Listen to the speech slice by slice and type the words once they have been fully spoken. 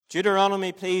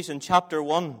Deuteronomy, please, in chapter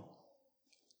 1.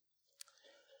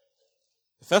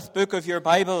 The fifth book of your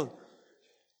Bible.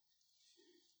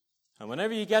 And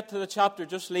whenever you get to the chapter,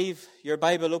 just leave your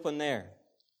Bible open there.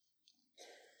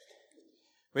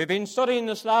 We've been studying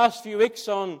this last few weeks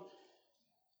on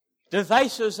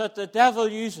devices that the devil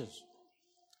uses.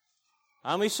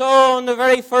 And we saw on the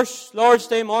very first Lord's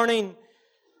Day morning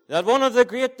that one of the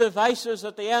great devices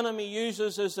that the enemy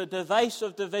uses is the device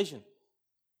of division.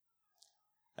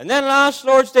 And then last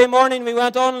Lord's Day morning we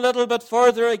went on a little bit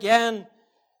further again,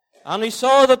 and we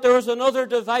saw that there was another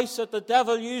device that the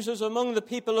devil uses among the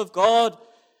people of God,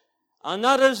 and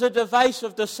that is a device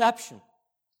of deception.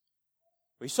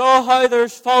 We saw how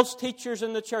there's false teachers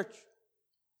in the church.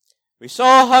 We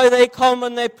saw how they come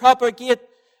and they propagate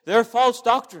their false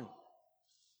doctrine.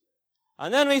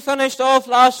 And then we finished off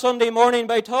last Sunday morning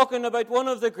by talking about one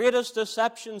of the greatest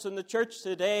deceptions in the church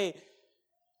today,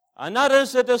 and that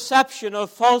is the deception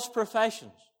of false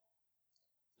professions.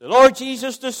 The Lord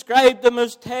Jesus described them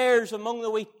as tares among the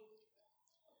wheat.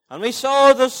 And we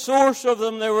saw the source of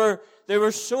them. They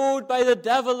were sowed by the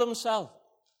devil himself.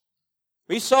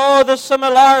 We saw the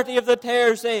similarity of the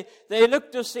tares. They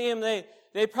looked the same.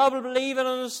 They probably even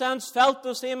in a sense felt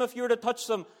the same if you were to touch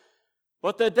them.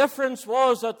 But the difference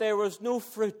was that there was no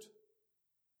fruit.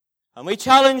 And we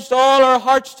challenged all our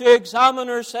hearts to examine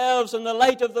ourselves in the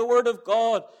light of the Word of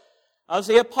God. As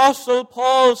the Apostle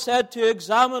Paul said, to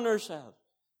examine ourselves.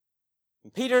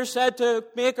 And Peter said to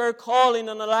make our calling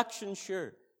and election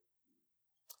sure.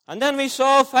 And then we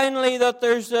saw finally that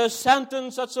there's a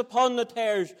sentence that's upon the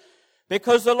tares,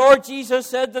 because the Lord Jesus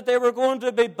said that they were going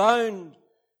to be bound,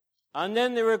 and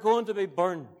then they were going to be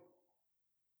burned.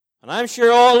 And I'm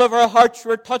sure all of our hearts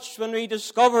were touched when we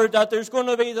discovered that there's going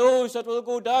to be those that will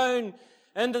go down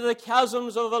into the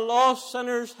chasms of a lost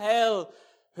sinner's hell,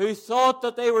 who thought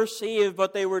that they were saved,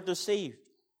 but they were deceived.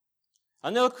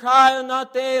 And they'll cry on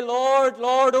that day, Lord,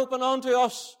 Lord, open unto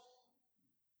us.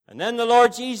 And then the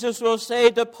Lord Jesus will say,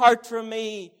 depart from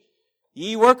me,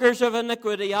 ye workers of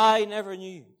iniquity, I never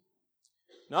knew.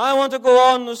 Now I want to go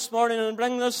on this morning and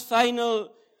bring this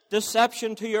final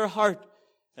deception to your heart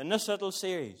in this little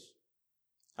series.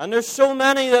 And there's so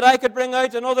many that I could bring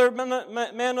out, and other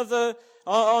men of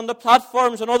on the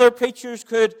platforms and other preachers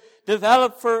could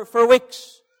develop for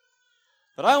weeks.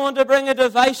 But I want to bring a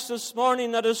device this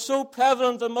morning that is so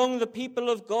prevalent among the people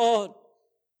of God.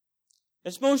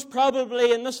 It's most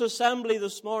probably in this assembly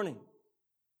this morning.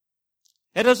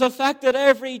 It has affected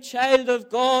every child of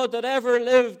God that ever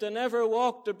lived and ever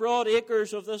walked the broad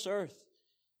acres of this earth,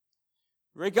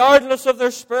 regardless of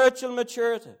their spiritual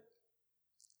maturity,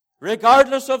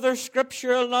 regardless of their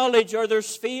scriptural knowledge or their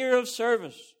sphere of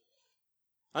service.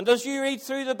 And as you read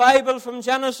through the Bible from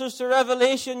Genesis to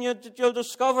Revelation, you'll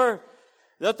discover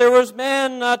that there was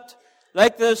men that,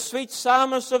 like the sweet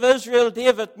psalmist of Israel,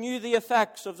 David, knew the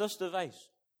effects of this device.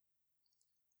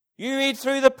 You read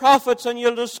through the prophets and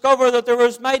you'll discover that there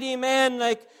was mighty men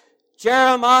like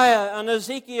Jeremiah and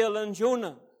Ezekiel and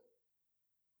Jonah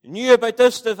who knew about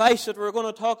this device that we're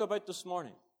going to talk about this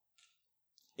morning.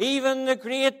 Even the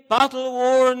great battle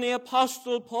war and the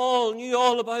Apostle Paul knew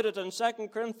all about it in 2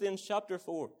 Corinthians chapter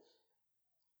 4.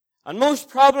 And most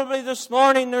probably this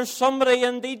morning there's somebody,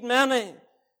 indeed many,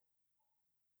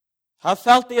 have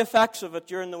felt the effects of it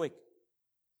during the week.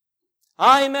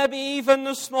 Maybe even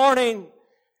this morning,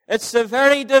 it's the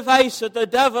very device that the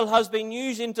devil has been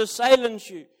using to silence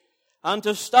you and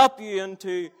to stop you and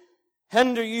to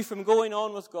hinder you from going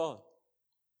on with God.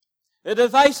 The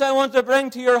device I want to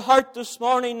bring to your heart this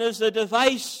morning is the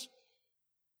device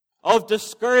of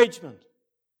discouragement.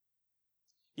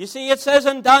 You see, it says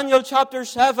in Daniel chapter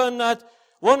 7 that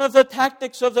one of the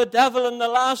tactics of the devil in the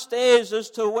last days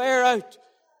is to wear out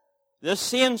the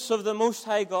saints of the Most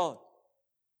High God.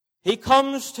 He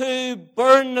comes to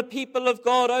burn the people of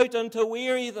God out and to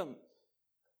weary them.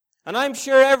 And I'm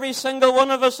sure every single one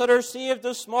of us that are saved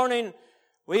this morning,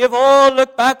 we have all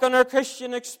looked back on our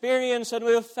Christian experience and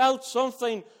we have felt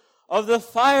something of the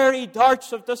fiery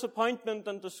darts of disappointment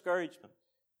and discouragement.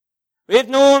 We have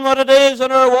known what it is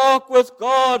in our walk with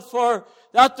God for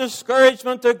that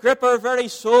discouragement to grip our very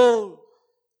soul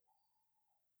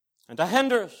and to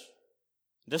hinder us,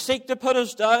 to seek to put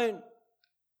us down.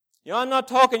 You know, I'm not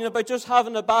talking about just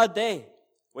having a bad day.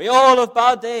 We all have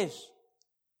bad days.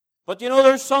 But you know,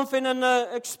 there's something in the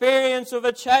experience of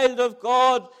a child of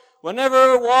God. Whenever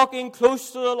we're walking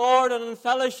close to the Lord and in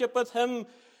fellowship with Him,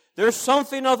 there's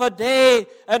something of a day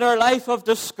in our life of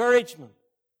discouragement.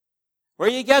 Where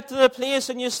you get to the place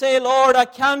and you say, Lord, I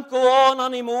can't go on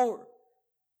anymore.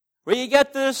 Where you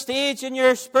get to the stage in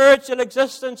your spiritual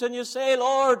existence and you say,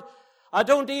 Lord, I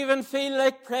don't even feel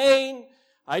like praying.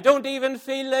 I don't even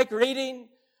feel like reading.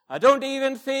 I don't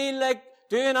even feel like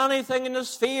doing anything in the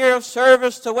sphere of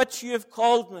service to which you have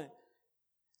called me.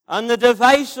 And the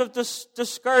device of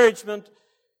discouragement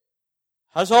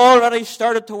has already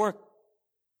started to work.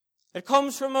 It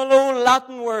comes from a low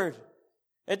Latin word.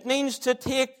 It means to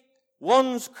take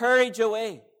one's courage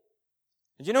away.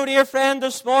 And you know, dear friend,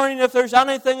 this morning, if there's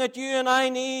anything that you and I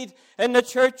need in the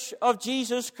Church of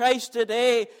Jesus Christ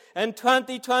today, in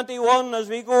 2021, as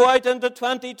we go out into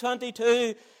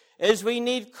 2022, is we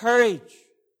need courage.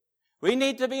 We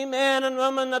need to be men and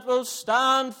women that will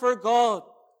stand for God.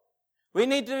 We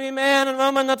need to be men and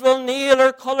women that will nail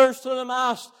our colours to the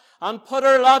mast and put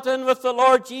our lot in with the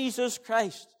Lord Jesus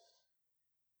Christ.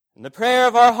 And the prayer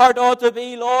of our heart ought to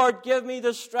be, Lord, give me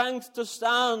the strength to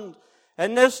stand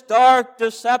in this dark,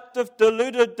 deceptive,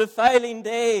 deluded, defiling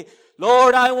day.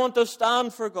 Lord, I want to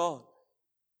stand for God.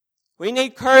 We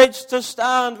need courage to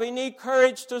stand. We need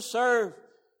courage to serve.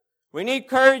 We need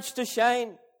courage to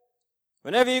shine.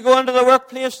 Whenever you go into the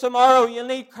workplace tomorrow, you'll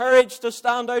need courage to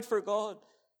stand out for God.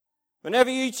 Whenever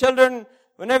you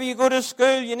go to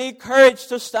school, you need courage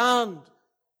to stand.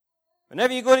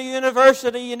 Whenever you go to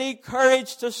university, you need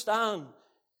courage to stand.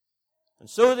 And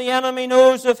so the enemy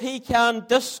knows if he can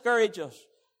discourage us,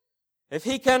 if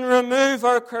he can remove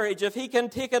our courage, if he can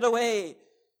take it away,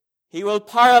 he will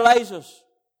paralyze us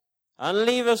and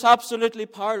leave us absolutely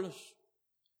powerless.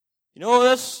 You know,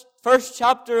 this first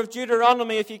chapter of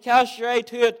Deuteronomy, if you cast your eye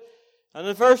to it, and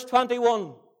in verse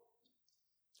 21,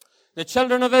 the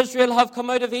children of Israel have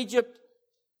come out of Egypt.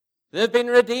 They've been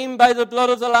redeemed by the blood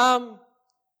of the Lamb.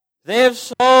 They have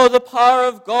saw the power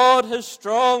of God, His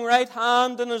strong right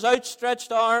hand and His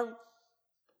outstretched arm.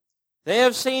 They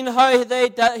have seen how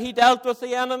He dealt with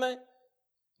the enemy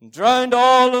and drowned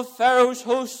all of Pharaoh's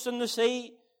hosts in the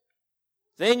sea.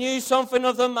 They knew something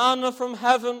of the manna from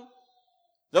heaven,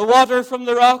 the water from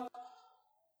the rock,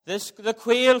 the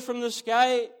quail from the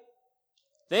sky.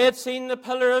 They had seen the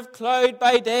pillar of cloud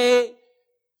by day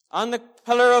and the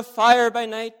pillar of fire by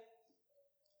night.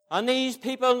 And these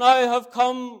people now have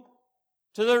come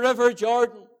to the river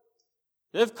Jordan.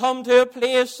 They've come to a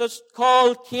place that's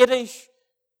called Kadesh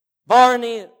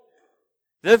Barnea.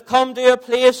 They've come to a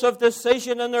place of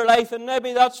decision in their life, and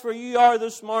maybe that's where you are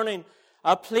this morning,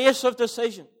 a place of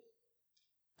decision.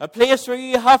 A place where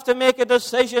you have to make a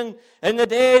decision in the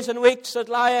days and weeks that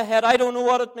lie ahead. I don't know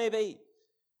what it may be,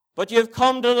 but you've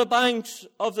come to the banks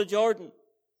of the Jordan.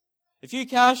 If you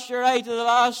cast your eye to the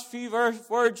last few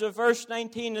words of verse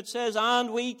 19, it says,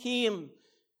 and we came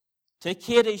to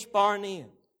Kadesh Barnea.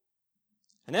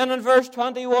 And then in verse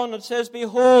 21 it says,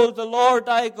 behold, the Lord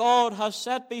thy God has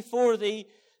set before thee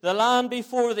the land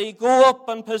before thee. Go up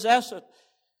and possess it.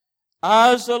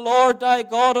 As the Lord thy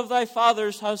God of thy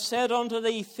fathers has said unto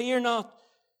thee, fear not,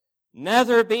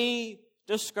 neither be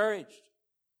discouraged.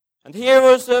 And here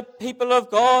was the people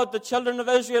of God, the children of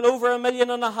Israel, over 1.5 million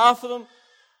of them,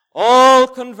 all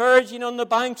converging on the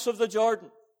banks of the Jordan.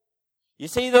 You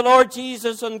see, the Lord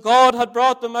Jesus and God had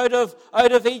brought them out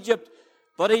of Egypt,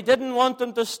 but He didn't want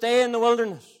them to stay in the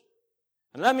wilderness.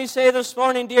 And let me say this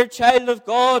morning, dear child of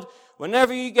God,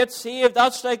 whenever you get saved,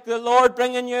 that's like the Lord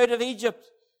bringing you out of Egypt.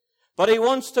 But He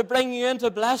wants to bring you into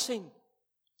blessing.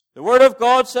 The Word of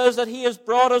God says that He has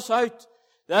brought us out,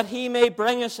 that He may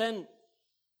bring us in.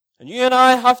 And you and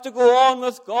I have to go on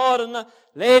with God and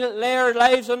lay our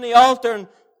lives on the altar and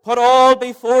put all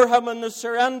before Him in the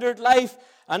surrendered life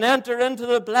and enter into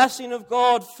the blessing of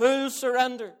God, full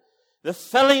surrender. The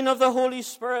filling of the Holy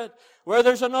Spirit, where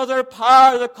there's another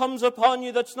power that comes upon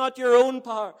you that's not your own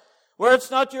power, where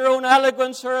it's not your own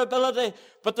eloquence or ability,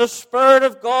 but the Spirit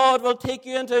of God will take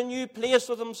you into a new place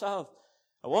with Himself.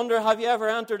 I wonder, have you ever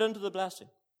entered into the blessing?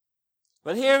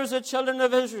 Well, here's the children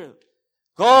of Israel.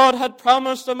 God had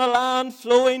promised them a land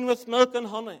flowing with milk and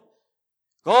honey.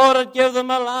 God had given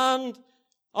them a land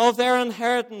of their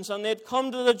inheritance, and they'd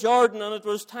come to the Jordan, and it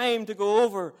was time to go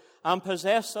over and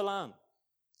possess the land.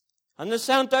 And they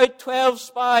sent out 12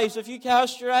 spies. If you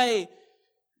cast your eye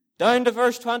down to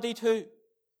verse 22.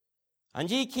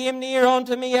 And ye came near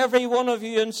unto me, every one of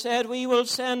you, and said, we will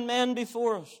send men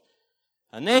before us,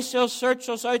 and they shall search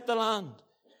us out the land,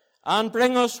 and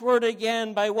bring us word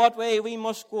again by what way we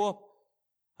must go up.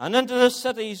 And into the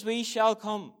cities we shall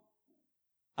come.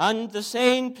 And the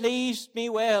saying pleased me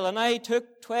well, and I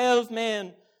took 12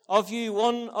 men of you,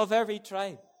 one of every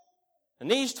tribe. And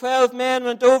these 12 men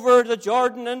went over the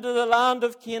Jordan into the land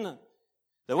of Canaan.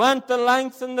 They went the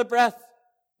length and the breadth.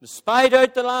 They spied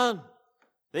out the land.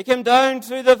 They came down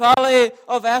through the valley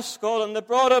of Eshcol, and they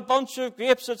brought a bunch of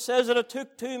grapes. It says that it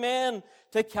took 2 men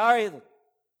to carry them.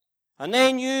 And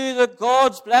they knew that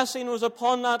God's blessing was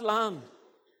upon that land.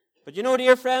 But you know,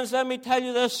 dear friends, let me tell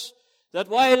you this, that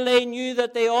while they knew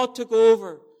that they ought to go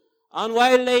over, and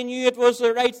while they knew it was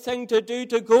the right thing to do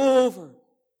to go over,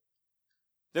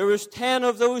 there was 10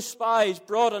 of those spies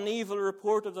brought an evil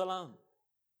report of the land.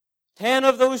 10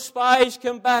 of those spies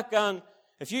came back, and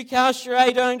if you cast your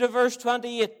eye down to verse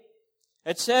 28,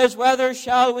 it says, "Whether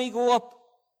shall we go up?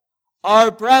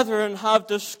 Our brethren have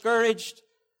discouraged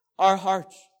our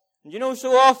hearts." And you know,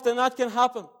 so often that can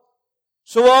happen.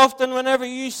 So often whenever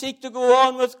you seek to go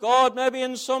on with God, maybe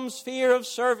in some sphere of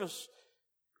service,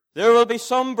 there will be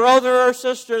some brother or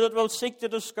sister that will seek to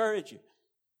discourage you.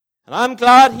 And I'm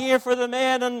glad here for the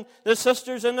men and the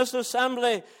sisters in this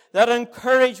assembly that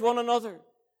encourage one another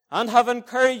and have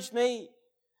encouraged me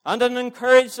and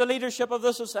encouraged the leadership of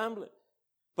this assembly.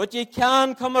 But you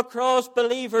can come across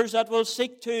believers that will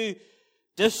seek to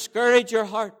discourage your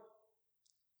heart.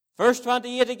 Verse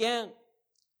 28 again.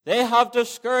 "They have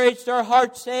discouraged our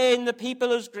heart, saying, the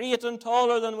people is great and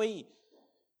taller than we.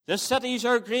 The cities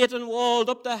are great and walled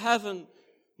up to heaven.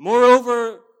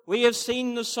 Moreover, we have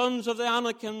seen the sons of the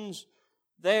Anakims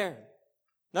there."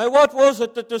 Now, what was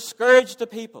it that discouraged the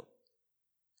people?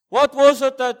 What was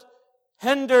it that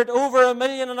hindered over 1.5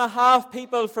 million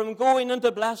people from going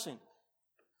into blessing?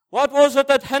 What was it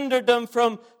that hindered them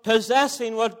from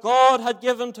possessing what God had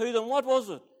given to them? What was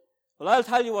it? Well, I'll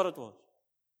tell you what it was.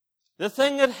 The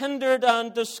thing that hindered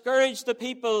and discouraged the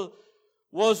people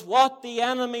was what the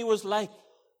enemy was like.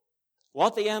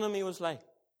 What the enemy was like.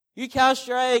 You cast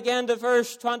your eye again to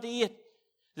verse 28.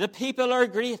 The people are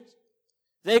great.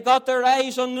 They got their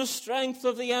eyes on the strength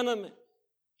of the enemy.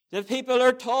 The people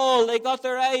are tall. They got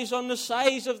their eyes on the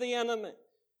size of the enemy.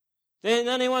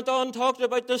 Then he went on and talked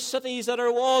about the cities that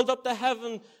are walled up to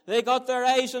heaven. They got their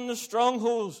eyes on the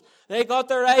strongholds. They got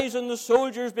their eyes on the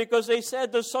soldiers because they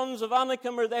said the sons of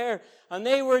Anakim are there. And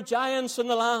they were giants in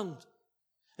the land.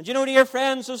 And you know, dear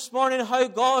friends, this morning how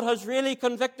God has really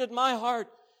convicted my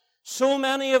heart. So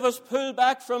many of us pull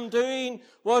back from doing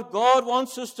what God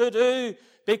wants us to do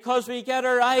because we get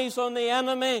our eyes on the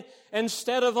enemy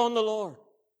instead of on the Lord.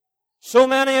 So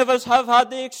many of us have had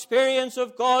the experience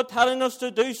of God telling us to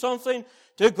do something,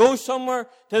 to go somewhere,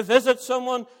 to visit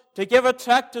someone, to give a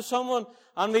tract to someone,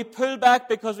 and we pull back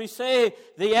because we say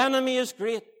the enemy is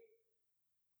great.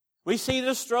 We see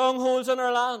the strongholds in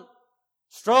our land,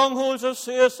 strongholds of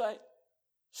suicide,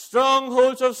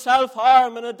 strongholds of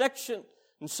self-harm and addiction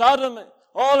and sodomy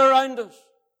all around us.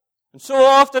 And so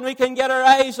often we can get our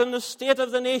eyes on the state of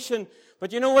the nation.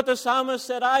 But you know what the psalmist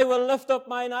said? "I will lift up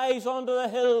mine eyes unto the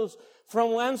hills,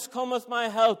 from whence cometh my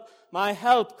help? My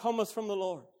help cometh from the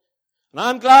Lord." And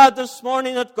I'm glad this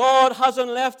morning that God hasn't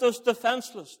left us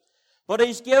defenseless, but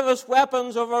He's given us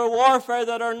weapons of our warfare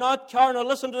that are not carnal,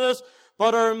 listen to this,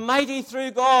 but are mighty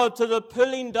through God to the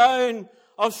pulling down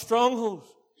of strongholds.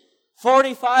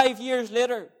 45 years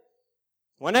later,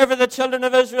 whenever the children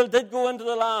of Israel did go into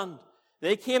the land,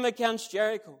 they came against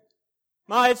Jericho.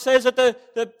 Now, it says that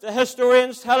the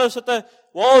historians tell us that the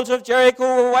walls of Jericho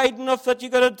were wide enough that you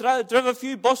could have driven a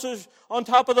few buses on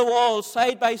top of the walls,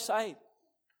 side by side.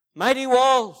 Mighty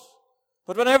walls.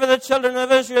 But whenever the children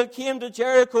of Israel came to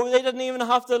Jericho, they didn't even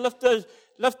have to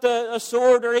lift a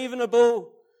sword or even a bow.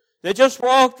 They just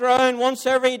walked around once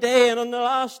every day, and on the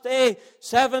last day,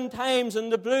 7 times,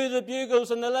 and they blew the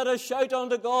bugles, and they let us shout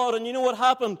unto God. And you know what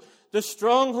happened? The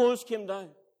strongholds came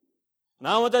down. And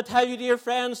I want to tell you, dear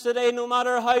friends, today, no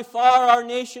matter how far our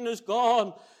nation has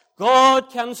gone,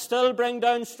 God can still bring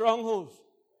down strongholds.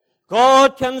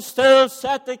 God can still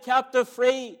set the captive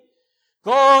free.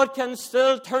 God can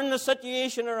still turn the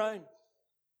situation around.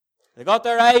 They got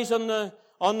their eyes on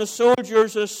the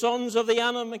soldiers, the sons of the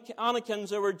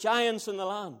Anakims. There were giants in the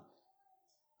land.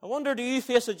 I wonder, do you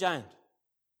face a giant?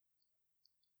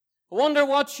 I wonder,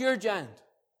 what's your giant?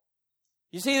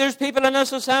 You see, there's people in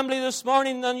this assembly this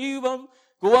morning, and you will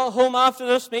go home after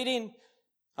this meeting,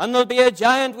 and there'll be a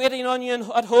giant waiting on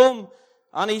you at home,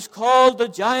 and he's called the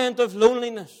giant of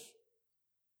loneliness.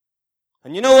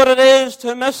 And you know what it is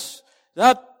to miss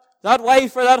that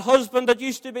wife or that husband that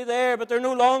used to be there, but they're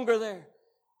no longer there.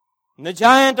 And the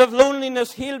giant of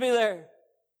loneliness, he'll be there.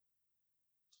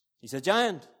 He's a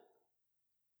giant.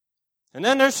 And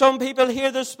then there's some people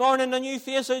here this morning, and you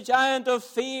face a giant of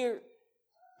fear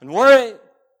and worry.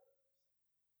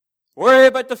 Worry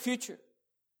about the future.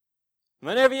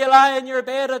 Whenever you lie in your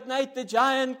bed at night, the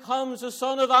giant comes, the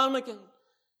son of Anakim.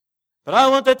 But I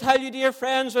want to tell you, dear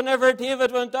friends, whenever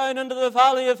David went down into the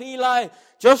valley of Eli,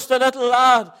 just a little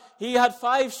lad, he had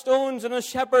 5 stones in a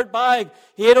shepherd bag.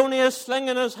 He had only a sling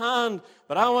in his hand.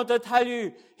 But I want to tell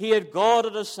you, he had God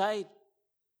at his side.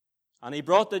 And he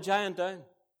brought the giant down.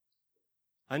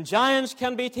 And giants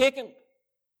can be taken.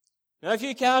 Now, if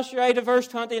you cast your eye to verse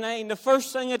 29, the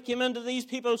first thing that came into these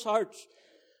people's hearts,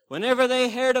 whenever they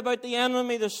heard about the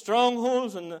enemy, the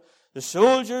strongholds and the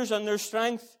soldiers and their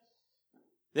strength,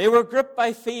 they were gripped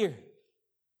by fear.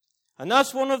 And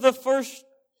that's one of the first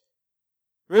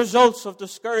results of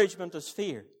discouragement, is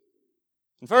fear.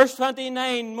 In verse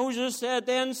 29, Moses said,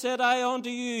 "Then said I unto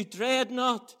you, dread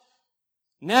not,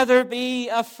 neither be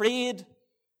afraid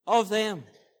of them."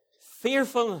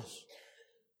 Fearfulness.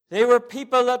 They were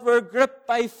people that were gripped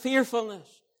by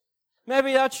fearfulness.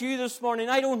 Maybe that's you this morning.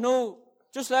 I don't know.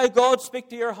 Just let God speak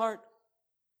to your heart.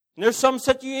 And there's some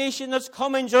situation that's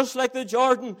coming just like the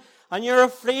Jordan, and you're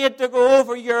afraid to go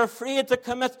over, you're afraid to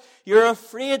commit, you're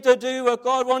afraid to do what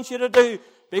God wants you to do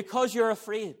because you're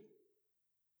afraid.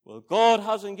 Well, God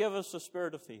hasn't given us the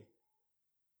spirit of fear.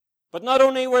 But not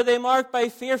only were they marked by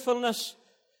fearfulness,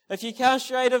 if you cast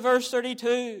your eye to verse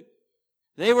 32,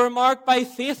 they were marked by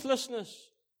faithlessness.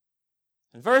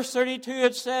 In verse 32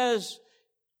 it says,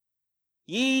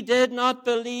 "Ye did not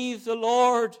believe the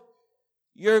Lord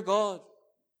your God."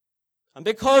 And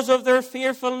because of their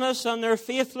fearfulness and their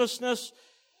faithlessness,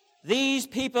 these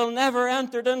people never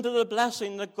entered into the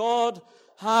blessing that God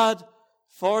had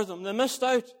for them. They missed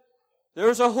out. There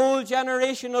was a whole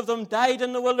generation of them died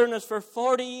in the wilderness for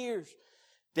 40 years.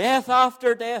 Death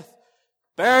after death,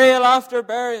 burial after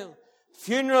burial,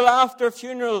 funeral after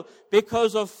funeral,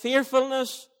 because of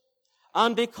fearfulness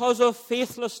and because of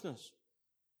faithlessness.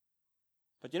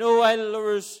 But you know, while there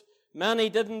was many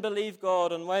didn't believe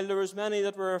God, and while there was many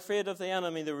that were afraid of the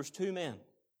enemy, there was two men.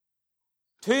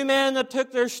 Two men that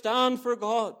took their stand for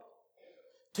God.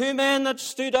 Two men that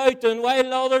stood out, and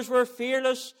while others were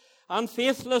fearless and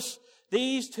faithless,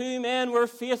 these two men were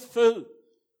faithful.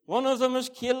 One of them is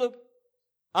Caleb,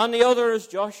 and the other is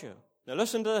Joshua. Now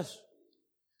listen to this.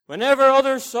 Whenever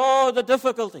others saw the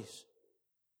difficulties,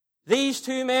 these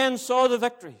two men saw the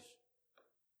victories.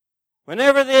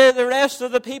 Whenever the rest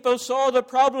of the people saw the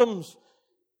problems,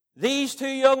 these two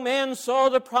young men saw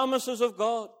the promises of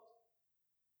God.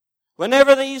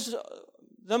 Whenever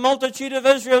the multitude of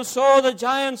Israel saw the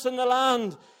giants in the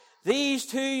land, these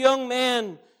two young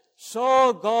men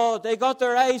saw God. They got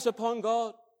their eyes upon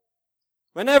God.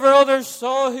 Whenever others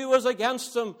saw who was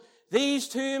against them, these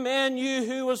two men knew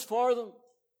who was for them.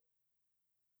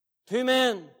 Two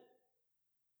men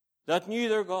that knew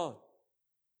their God.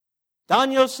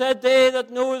 Daniel said, "They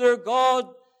that know their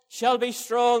God shall be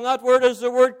strong." That word is the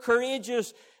word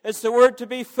courageous. It's the word to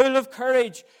be full of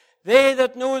courage. They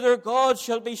that know their God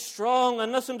shall be strong,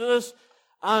 and listen to this,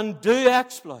 and do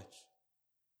exploits.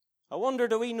 I wonder,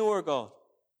 do we know our God?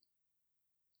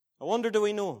 I wonder, do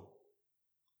we know Him?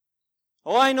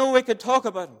 Oh, I know we could talk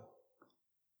about Him.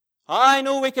 I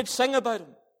know we could sing about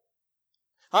Him.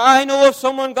 I know if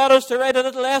someone got us to write a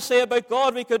little essay about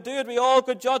God, we could do it. We all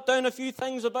could jot down a few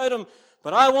things about Him.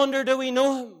 But I wonder, do we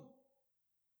know Him?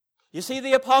 You see,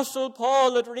 the Apostle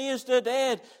Paul that raised the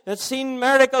dead, that seen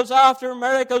miracles after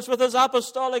miracles with his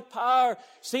apostolic power,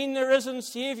 seen the risen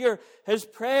Savior, his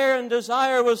prayer and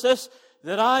desire was this,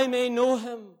 that I may know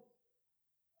Him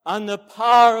and the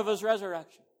power of His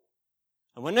resurrection.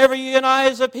 And whenever you and I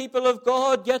as a people of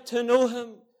God get to know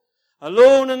Him,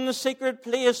 alone in the secret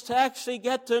place, to actually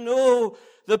get to know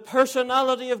the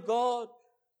personality of God,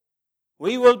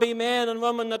 we will be men and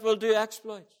women that will do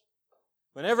exploits.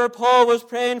 Whenever Paul was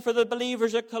praying for the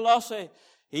believers at Colossae,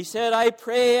 he said, "I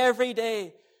pray every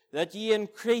day that ye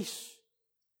increase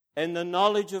in the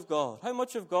knowledge of God." How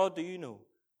much of God do you know?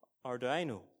 Or do I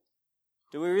know?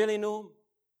 Do we really know Him?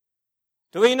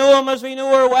 Do we know Him as we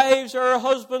know our wives or our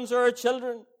husbands or our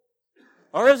children?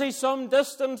 Or is He some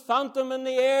distant phantom in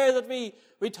the air that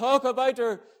we talk about,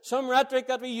 or some rhetoric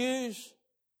that we use?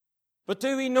 But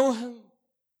do we know Him?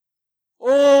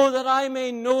 Oh, that I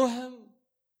may know Him,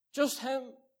 just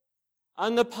Him,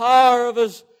 and the power of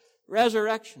His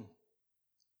resurrection.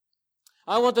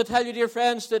 I want to tell you, dear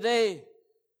friends, today,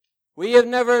 we have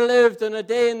never lived in a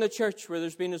day in the church where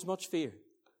there's been as much fear.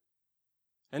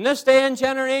 In this day and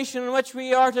generation in which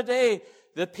we are today,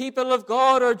 the people of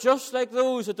God are just like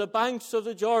those at the banks of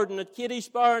the Jordan, at Kadesh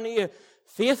Barnea,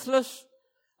 faithless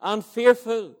and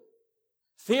fearful.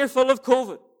 Fearful of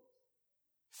COVID.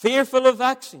 Fearful of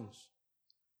vaccines.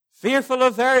 Fearful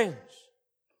of variants.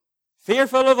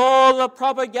 Fearful of all the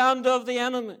propaganda of the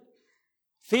enemy.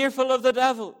 Fearful of the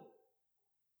devil.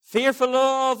 Fearful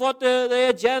of what the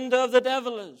agenda of the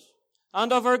devil is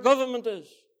and of our government is.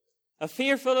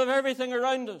 Fearful of everything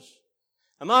around us.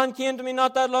 A man came to me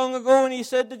not that long ago and he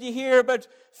said, "Did you hear about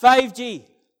 5G?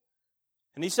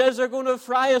 And he says they're going to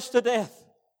fry us to death."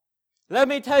 Let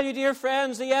me tell you, dear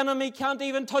friends, the enemy can't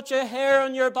even touch a hair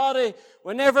on your body.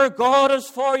 Whenever God is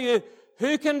for you,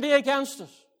 who can be against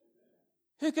us?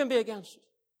 Who can be against it?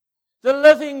 The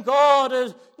living God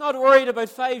is not worried about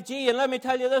 5G. And let me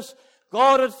tell you this,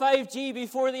 God had 5G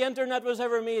before the internet was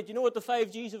ever made. You know what the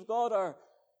 5Gs of God are?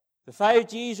 The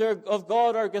 5Gs of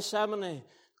God are Gethsemane,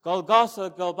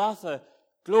 Golgotha,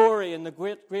 glory, and the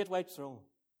great white throne.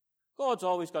 God's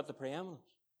always got the preeminence.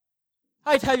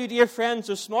 I tell you, dear friends,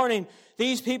 this morning,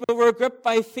 these people were gripped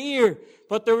by fear,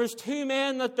 but there was 2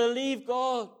 men that believed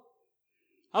God.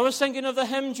 I was thinking of the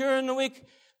hymn during the week,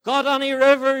 God, any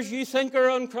rivers you think are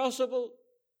uncrossable.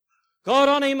 God,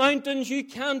 any mountains you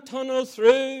can't tunnel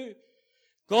through.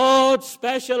 God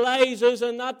specializes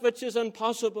in that which is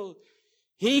impossible.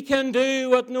 He can do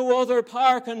what no other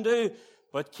power can do.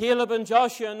 But Caleb and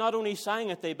Joshua not only sang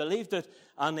it, they believed it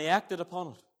and they acted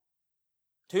upon it.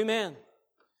 2 men.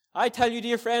 I tell you,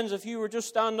 dear friends, if you were just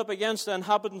stand up against the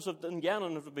inhabitants of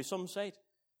Dungannon, it would be some sight.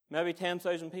 Maybe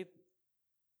 10,000 people.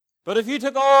 But if you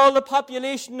took all the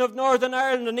population of Northern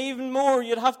Ireland and even more,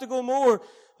 you'd have to go more.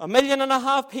 1.5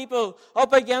 million people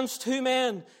up against 2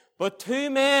 men. But 2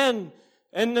 men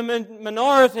in the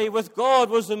minority with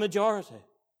God was the majority.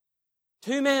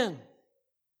 2 men.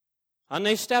 And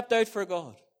they stepped out for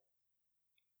God.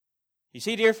 You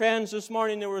see, dear friends, this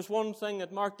morning there was one thing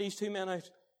that marked these 2 men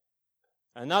out.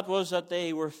 And that was that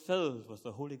they were filled with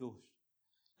the Holy Ghost.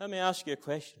 Let me ask you a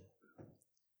question.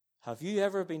 Have you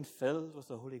ever been filled with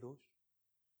the Holy Ghost?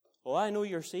 Oh, I know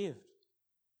you're saved.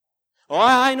 Oh,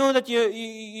 I know that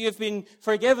you've been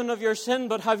forgiven of your sin,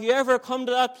 but have you ever come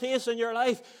to that place in your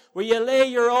life where you lay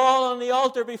your all on the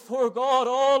altar before God,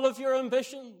 all of your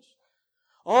ambitions,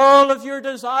 all of your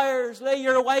desires, lay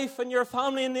your wife and your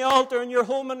family in the altar and your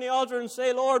home in the altar and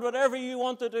say, Lord, whatever you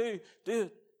want to do, do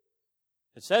it.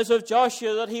 It says of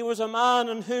Joshua that he was a man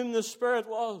in whom the Spirit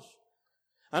was.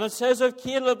 And it says of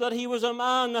Caleb that he was a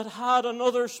man that had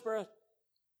another spirit.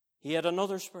 He had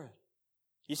another spirit.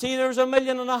 You see, there was 1.5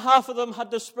 million of them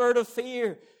had the spirit of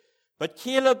fear. But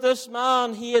Caleb, this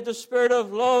man, he had the spirit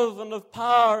of love and of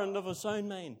power and of a sound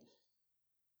mind.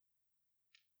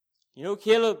 You know,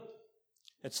 Caleb,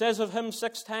 it says of him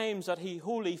 6 times that he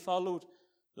wholly followed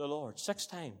the Lord. 6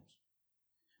 times.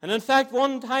 And in fact,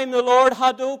 one time the Lord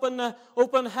had to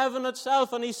open heaven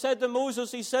itself, and he said to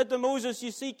Moses,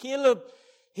 you see, Caleb,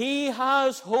 he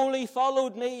has wholly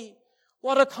followed me.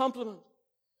 What a compliment.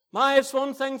 My, it's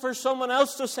one thing for someone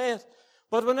else to say it,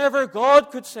 but whenever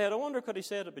God could say it, I wonder could he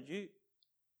say it about you?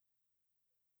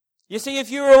 You see,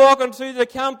 if you were walking through the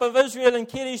camp of Israel in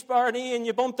Kadesh Barnea and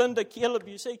you bumped into Caleb,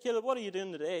 you say, Caleb, what are you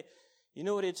doing today? You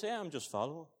know what he'd say? I'm just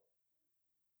following.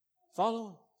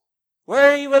 Following.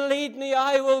 Where he will lead me,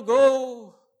 I will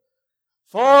go,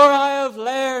 for I have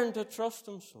learned to trust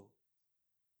him so.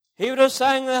 He would have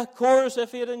sang that chorus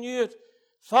if he had knew it.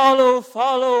 Follow,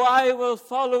 follow, I will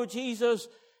follow Jesus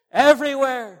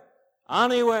everywhere,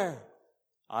 anywhere.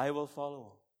 I will follow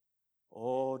him.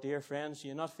 Oh, dear friends, do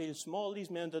you not feel small? These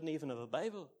men didn't even have a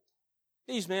Bible.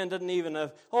 These men didn't even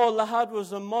have, all they had was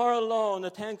the moral law and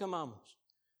the 10 Commandments.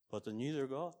 But they knew their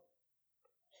God.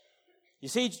 You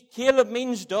see, Caleb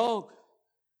means dog.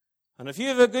 And if you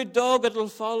have a good dog, it'll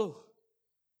follow.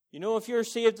 You know, if you're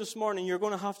saved this morning, you're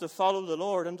going to have to follow the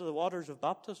Lord into the waters of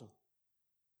baptism.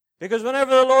 Because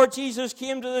whenever the Lord Jesus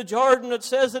came to the Jordan, it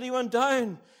says that he went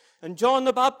down. And John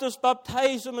the Baptist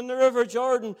baptized him in the river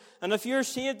Jordan. And if you're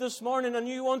saved this morning and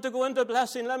you want to go into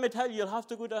blessing, let me tell you, you'll have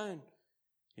to go down.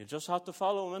 You just have to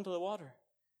follow him into the water.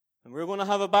 And we're going to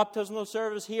have a baptismal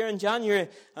service here in January.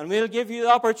 And we'll give you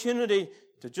the opportunity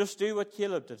to just do what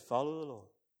Caleb did, follow the Lord.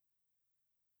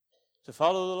 To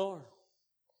follow the Lord.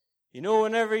 You know,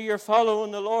 whenever you're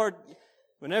following the Lord,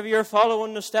 whenever you're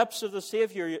following the steps of the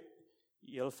Savior,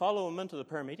 you'll follow him into the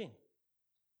prayer meeting.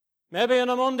 Maybe on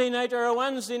a Monday night or a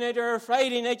Wednesday night or a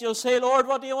Friday night, you'll say, Lord,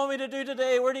 what do you want me to do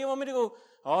today? Where do you want me to go?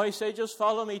 Oh, he said, just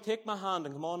follow me, take my hand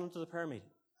and come on into the prayer meeting.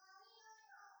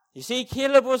 You see,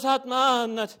 Caleb was that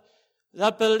man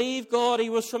that believed God. He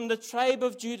was from the tribe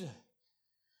of Judah.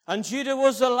 And Judah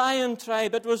was the lion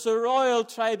tribe. It was the royal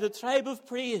tribe, the tribe of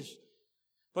praise.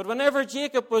 But whenever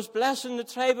Jacob was blessing the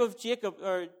tribe of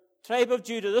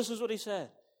Judah, this is what he said.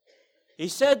 He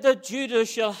said that Judah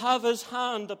shall have his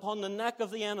hand upon the neck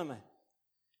of the enemy.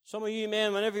 Some of you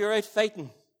men, whenever you're out fighting,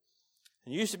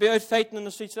 and you used to be out fighting in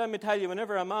the streets, let me tell you,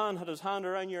 whenever a man had his hand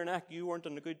around your neck, you weren't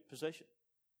in a good position.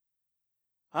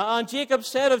 And Jacob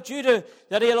said of Judah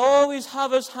that he'll always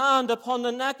have his hand upon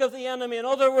the neck of the enemy. In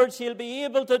other words, he'll be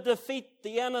able to defeat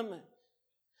the enemy.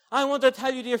 I want to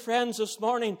tell you, dear friends, this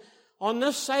morning, on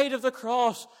this side of the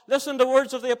cross, listen to the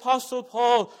words of the Apostle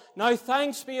Paul. Now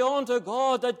thanks be unto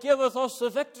God that giveth us the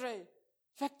victory.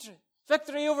 Victory.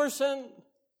 Victory over sin.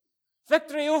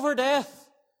 Victory over death.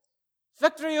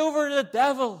 Victory over the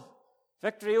devil.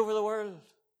 Victory over the world.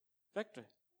 Victory.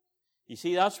 You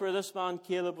see, that's where this man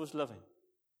Caleb was living.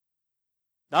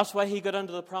 That's why he got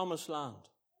into the promised land.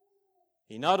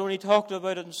 He not only talked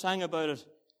about it and sang about it,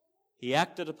 he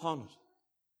acted upon it.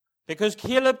 Because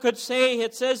Caleb could say,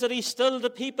 it says that he stilled the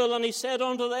people and he said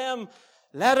unto them,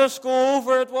 let us go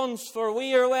over at once, for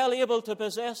we are well able to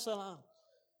possess the land.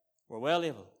 We're well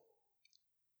able.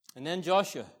 And then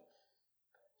Joshua.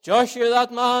 Joshua,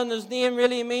 that man, his name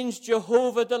really means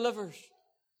Jehovah delivers.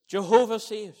 Jehovah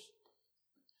saves.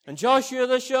 And Joshua,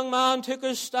 this young man, took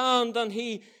his stand and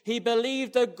he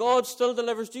believed that God still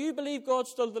delivers. Do you believe God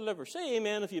still delivers? Say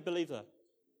amen if you believe that.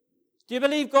 Do you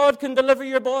believe God can deliver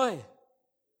your boy?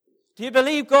 Do you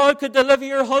believe God could deliver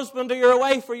your husband or your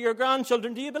wife or your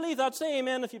grandchildren? Do you believe that? Say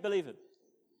amen if you believe it.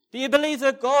 Do you believe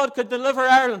that God could deliver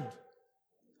Ireland?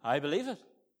 I believe it.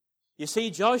 You see,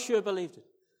 Joshua believed it.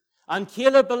 And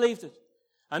Caleb believed it.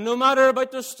 And no matter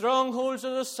about the strongholds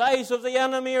or the size of the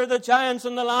enemy or the giants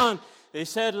in the land, they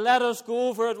said, let us go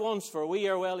over at once, for we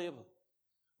are well able.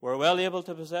 We're well able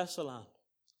to possess the land.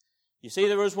 You see,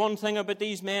 there was one thing about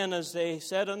these men, as they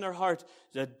said in their heart,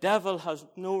 the devil has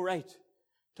no right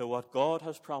to what God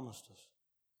has promised us.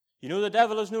 You know, the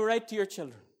devil has no right to your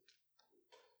children.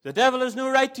 The devil has no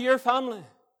right to your family.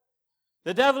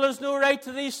 The devil has no right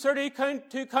to these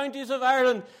 32 counties of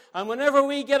Ireland. And whenever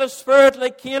we get a spirit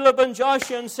like Caleb and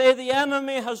Joshua and say the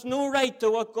enemy has no right to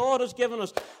what God has given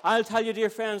us, I'll tell you, dear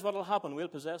friends, what will happen. We'll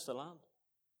possess the land.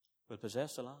 We'll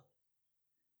possess the land.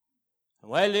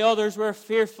 And while the others were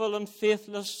fearful and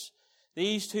faithless,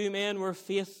 these two men were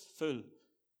faithful.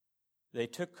 They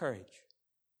took courage.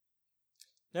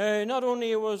 Now, not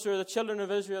only was there the children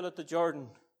of Israel at the Jordan,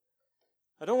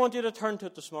 I don't want you to turn to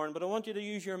it this morning, but I want you to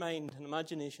use your mind and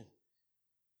imagination.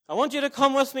 I want you to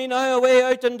come with me now away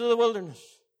out into the wilderness.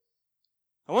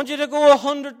 I want you to go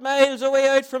 100 miles away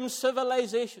out from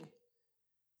civilization.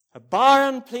 A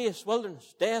barren place,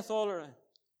 wilderness, death all around.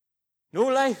 No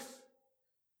life.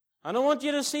 And I want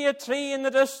you to see a tree in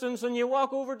the distance, and you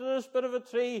walk over to this bit of a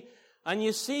tree, and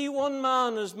you see one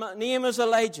man, his name is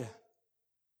Elijah,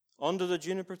 under the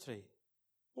juniper tree.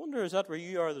 I wonder, is that where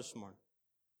you are this morning?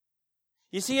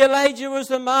 You see, Elijah was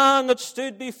the man that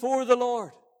stood before the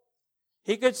Lord.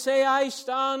 He could say, I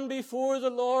stand before the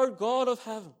Lord God of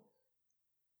heaven.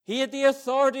 He had the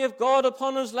authority of God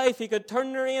upon his life. He could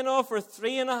turn the rain off for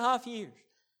 3.5 years.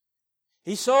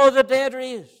 He saw the dead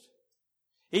raised.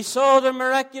 He saw the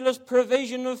miraculous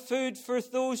provision of food for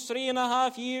those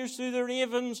 3.5 years through the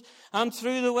ravens and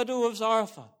through the widow of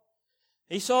Zarephath.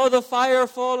 He saw the fire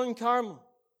fall in Carmel.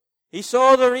 He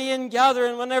saw the rain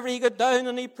gathering whenever he got down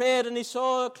and he prayed, and he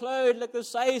saw a cloud like the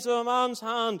size of a man's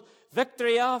hand,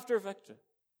 victory after victory.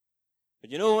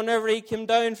 But you know, whenever he came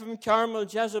down from Carmel,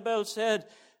 Jezebel said,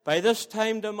 by this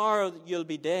time tomorrow you'll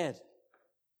be dead.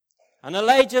 And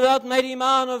Elijah, that mighty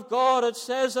man of God, it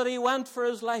says that he went for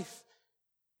his life.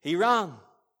 He ran.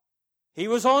 He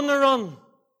was on the run.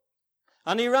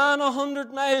 And he ran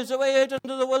 100 miles away out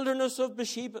into the wilderness of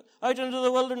Beersheba, out into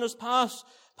the wilderness path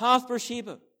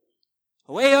Beersheba.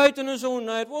 Way out on his own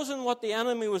now. It wasn't what the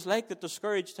enemy was like that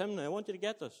discouraged him now. I want you to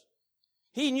get this.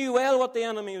 He knew well what the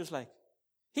enemy was like.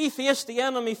 He faced the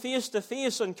enemy face to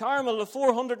face in Carmel, the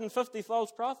 450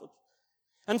 false prophets.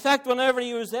 In fact, whenever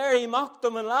he was there, he mocked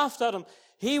them and laughed at them.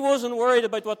 He wasn't worried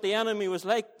about what the enemy was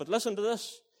like. But listen to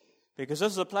this, because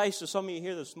this applies to some of you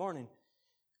here this morning.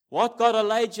 What got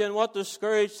Elijah and what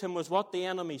discouraged him was what the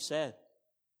enemy said.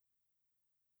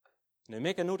 Now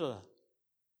make a note of that.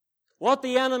 What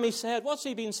the enemy said, what's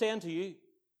he been saying to you?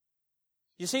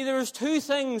 You see, there was two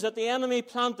things that the enemy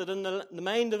planted in the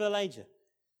mind of Elijah.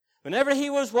 Whenever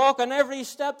he was walking, every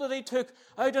step that he took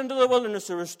out into the wilderness,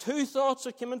 there was two thoughts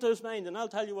that came into his mind, and I'll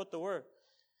tell you what they were.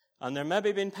 And they're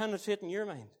maybe been penetrating your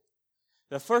mind.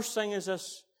 The first thing is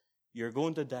this: you're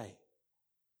going to die.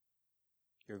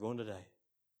 You're going to die.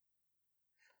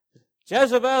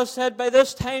 Jezebel said, by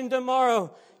this time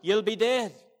tomorrow, you'll be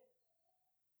dead.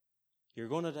 You're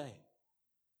going to die.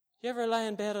 You ever lie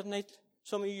in bed at night,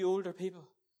 some of you older people,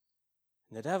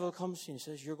 and the devil comes to you and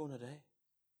says, you're going to die.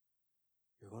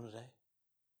 You're going to die.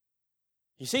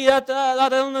 You see that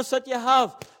illness that you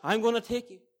have, I'm going to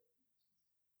take you.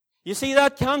 You see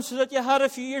that cancer that you had a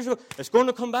few years ago, it's going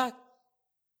to come back.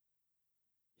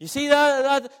 You see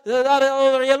that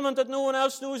other ailment that no one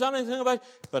else knows anything about,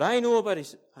 but I know about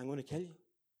it, I'm going to kill you.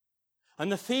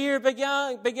 And the fear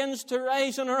begins to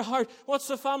rise in her heart. What's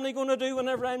the family going to do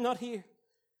whenever I'm not here?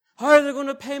 How are they going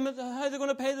to pay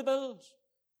the bills?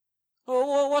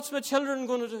 Oh, what's my children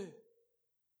going to do?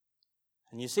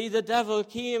 And you see, the devil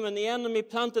came and the enemy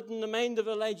planted in the mind of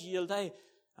Elijah, you'll die.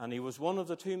 And he was one of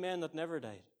the two men that never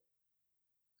died.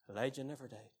 Elijah never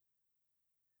died.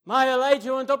 My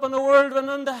Elijah went up in the whirlwind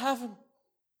into heaven.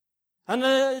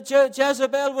 And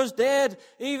Jezebel was dead.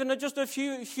 Even just a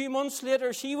few months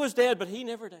later, she was dead, but he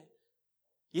never died.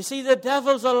 You see, the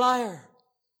devil's a liar.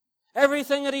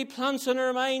 Everything that he plants in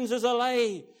our minds is a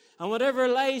lie. And whatever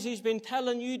lies he's been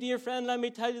telling you, dear friend, let me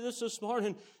tell you this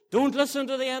morning, don't listen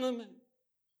to the enemy.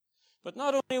 But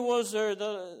not only was there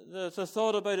the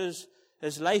thought about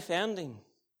his life ending.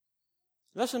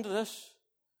 Listen to this.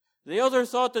 The other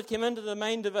thought that came into the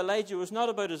mind of Elijah was not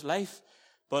about his life,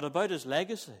 but about his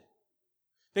legacy.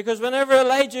 Because whenever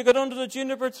Elijah got under the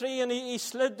juniper tree and he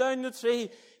slid down the tree,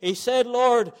 he said,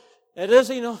 Lord, it is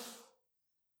enough.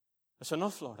 It's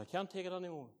enough, Lord. I can't take it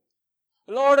anymore.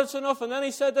 Lord, it's enough. And then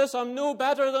he said this, I'm no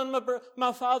better than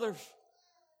my fathers.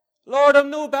 Lord, I'm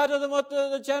no better than what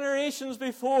the generations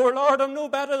before. Lord, I'm no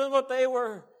better than what they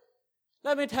were.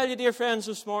 Let me tell you, dear friends,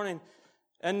 this morning,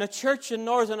 in the church in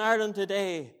Northern Ireland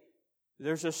today,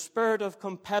 there's a spirit of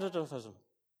competitivism.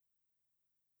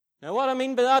 Now, what I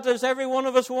mean by that is every one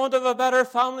of us want to have a better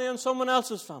family than someone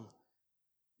else's family.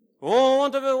 We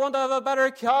want to have a better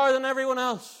car than everyone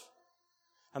else.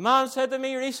 A man said to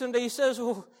me recently, he says,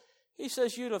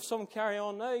 you'll have some carry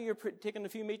on now. You're taking a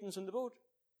few meetings in the boat.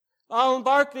 Alan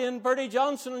Barkley and Bertie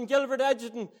Johnson and Gilbert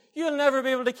Edgerton, you'll never be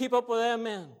able to keep up with them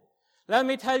men. Let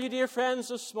me tell you, dear friends,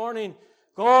 this morning,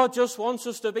 God just wants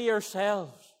us to be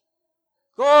ourselves.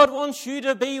 God wants you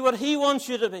to be what He wants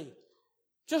you to be.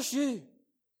 Just you.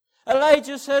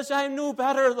 Elijah says, I'm no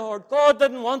better, Lord. God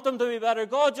didn't want him to be better.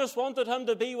 God just wanted him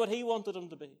to be what He wanted him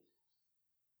to be.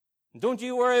 And don't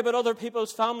you worry about other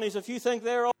people's families. If you think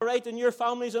they're all right and your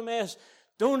family's a mess,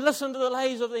 don't listen to the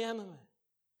lies of the enemy.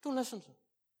 Don't listen to them.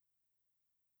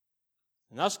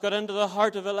 And that's got into the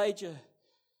heart of Elijah.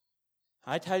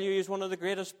 I tell you, he's one of the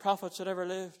greatest prophets that ever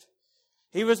lived.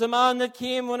 He was the man that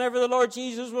came whenever the Lord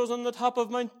Jesus was on the top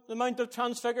of the Mount of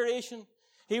Transfiguration.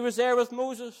 He was there with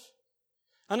Moses.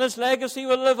 And his legacy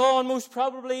will live on. Most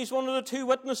probably he's one of the two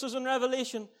witnesses in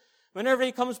Revelation. Whenever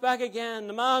he comes back again,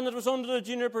 the man that was under the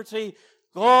juniper tree,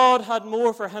 God had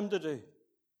more for him to do.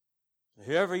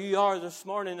 Whoever you are this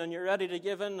morning and you're ready to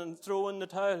give in and throw in the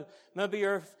towel, maybe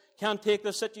you can't take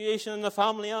the situation in the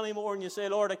family anymore and you say,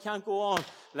 Lord, I can't go on.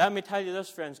 Let me tell you this,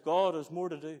 friends, God has more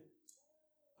to do.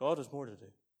 God has more to do.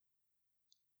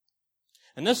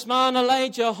 And this man,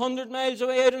 Elijah, 100 miles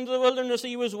away out into the wilderness,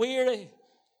 he was weary.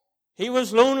 He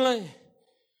was lonely.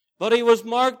 But he was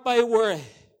marked by worry.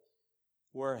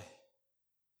 Worry.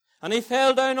 And he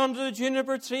fell down under the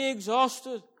juniper tree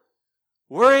exhausted,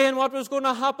 worrying what was going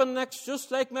to happen next,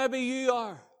 just like maybe you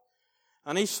are.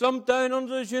 And he slumped down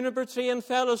under the juniper tree and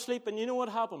fell asleep. And you know what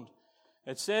happened?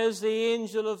 It says the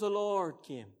angel of the Lord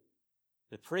came.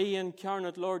 The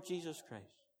pre-incarnate Lord Jesus Christ.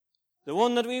 The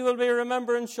one that we will be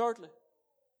remembering shortly.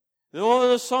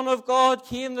 The Son of God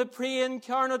came, the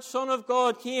pre-incarnate Son of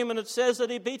God came, and it says that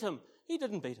he beat him. He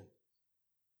didn't beat him.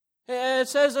 It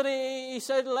says that he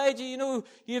said, Elijah,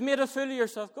 you've made a fool of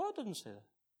yourself. God didn't say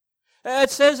that. It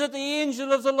says that the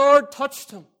angel of the Lord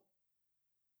touched him.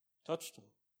 Touched him.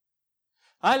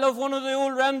 I love one of the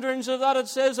old renderings of that. It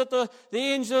says that the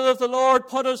angel of the Lord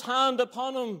put his hand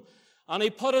upon him and he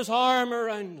put his arm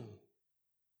around him.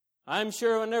 I'm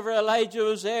sure whenever Elijah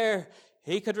was there,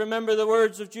 he could remember the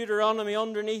words of Deuteronomy,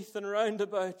 underneath and round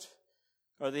about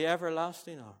are the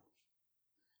everlasting arms.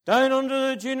 Down under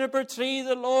the juniper tree,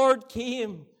 the Lord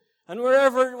came. And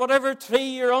whatever tree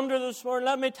you're under this morning,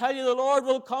 let me tell you, the Lord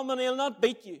will come and He'll not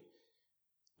beat you,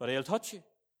 but He'll touch you.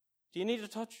 Do you need a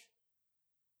touch?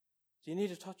 Do you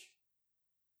need a touch?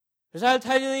 Because I'll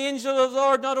tell you, the angel of the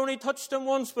Lord not only touched him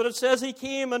once, but it says he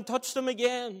came and touched him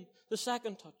again, the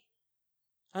second touch.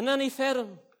 And then he fed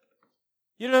him.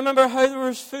 You remember how there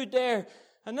was food there.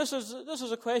 And this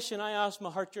is a question I asked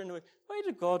my heart during the week. Why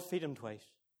did God feed him twice?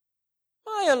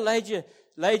 Why Elijah,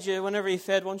 whenever he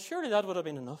fed one, surely that would have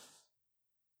been enough.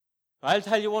 I'll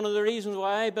tell you one of the reasons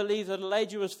why I believe that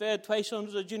Elijah was fed twice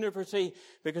under the juniper tree.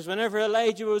 Because whenever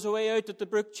Elijah was away out at the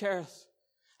brook Cherith,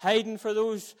 hiding for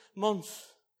those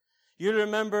months, you'll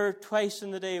remember twice in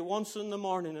the day, once in the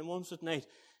morning and once at night,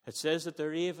 it says that the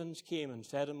ravens came and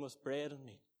fed him with bread and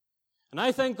meat. And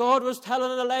I think God was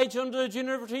telling Elijah under the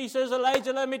juniper tree, he says,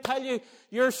 Elijah, let me tell you,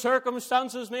 your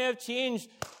circumstances may have changed,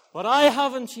 but I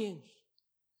haven't changed.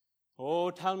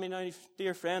 Oh, tell me now,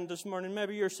 dear friend, this morning,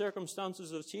 maybe your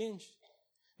circumstances have changed.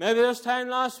 Maybe this time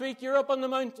last week you're up on the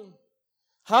mountain,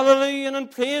 hallelujah,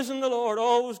 and praising the Lord,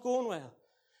 all was going well.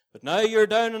 But now you're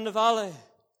down in the valley.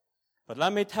 But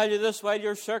let me tell you this, while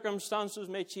your circumstances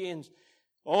may change,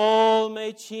 all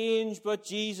may change, but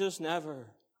Jesus never.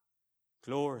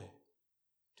 Glory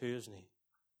to His name.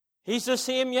 He's the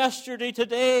same yesterday,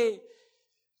 today,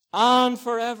 and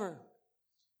forever.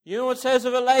 You know, it says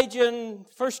of Elijah in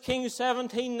 1 Kings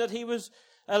 17 that he was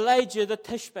Elijah the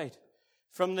Tishbite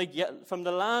from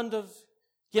the land of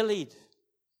Gilead.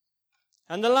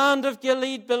 And the land of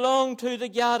Gilead belonged to the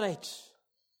Gadites.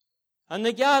 And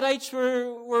the Gadites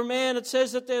were men, it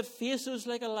says that they had faces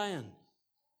like a lion.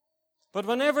 But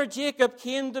whenever Jacob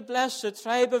came to bless the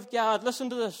tribe of Gad, listen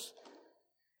to this.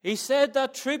 He said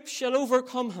that troop shall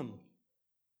overcome him,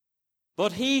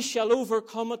 but he shall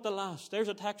overcome at the last. There's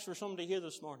a text for somebody here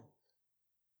this morning.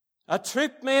 A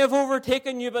troop may have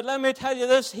overtaken you, but let me tell you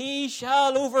this, he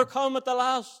shall overcome at the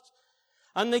last.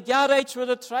 And the Gadites were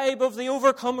the tribe of the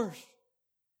overcomers.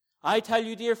 I tell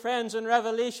you, dear friends, in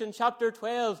Revelation chapter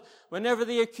 12, whenever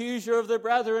the accuser of the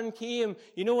brethren came,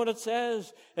 you know what it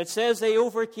says? It says they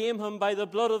overcame him by the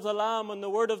blood of the Lamb and the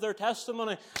word of their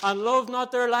testimony, and loved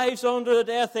not their lives unto the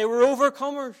death. They were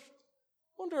overcomers.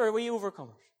 I wonder, are we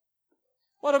overcomers?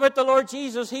 What about the Lord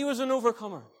Jesus? He was an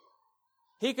overcomer.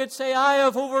 He could say, I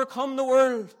have overcome the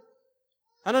world.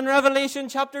 And in Revelation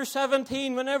chapter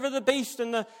 17, whenever the beast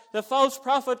and the false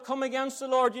prophet come against the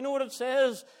Lord, you know what it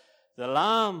says? The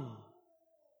Lamb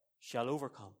shall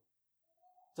overcome.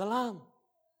 The Lamb.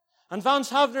 And Vance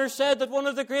Havner said that one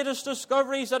of the greatest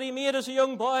discoveries that he made as a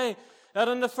young boy, that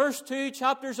in the first 2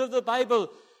 chapters of the Bible,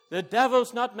 the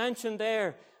devil's not mentioned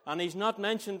there, and he's not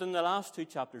mentioned in the last 2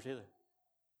 chapters either.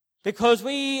 Because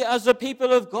we, as the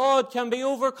people of God, can be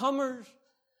overcomers.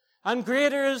 And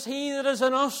greater is he that is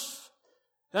in us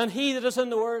than he that is in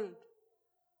the world.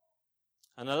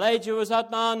 And Elijah was that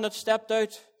man that stepped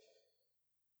out.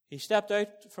 He stepped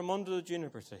out from under the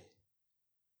juniper tree.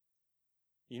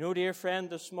 You know, dear friend,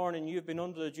 this morning you've been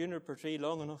under the juniper tree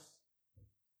long enough.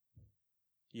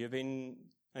 You've been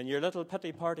in your little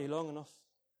pity party long enough.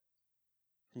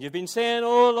 And you've been saying,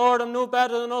 oh Lord, I'm no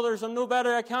better than others. I'm no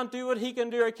better. I can't do what he can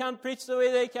do. I can't preach the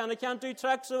way they can. I can't do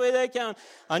tracts the way they can.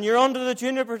 And you're under the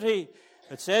juniper tree.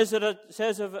 It says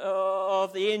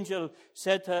of the angel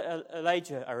said to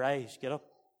Elijah, arise, get up.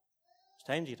 It's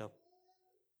time to get up.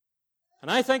 And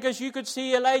I think as you could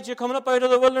see Elijah coming up out of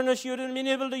the wilderness, you would have been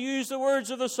able to use the words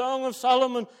of the Song of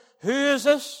Solomon. Who is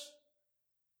this?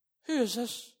 Who is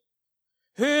this?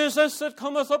 Who is this that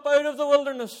cometh up out of the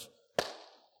wilderness,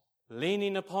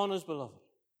 leaning upon his beloved?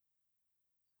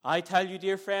 I tell you,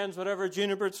 dear friends, whatever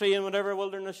juniper tree and whatever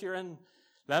wilderness you're in,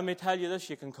 let me tell you this,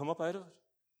 you can come up out of it.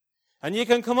 And you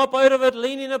can come up out of it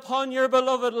leaning upon your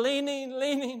beloved, leaning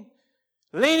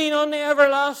on the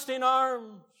everlasting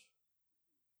arms.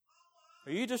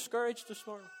 Are you discouraged this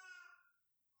morning?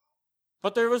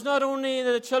 But there was not only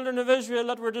the children of Israel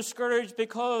that were discouraged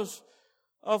because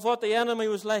of what the enemy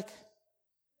was like.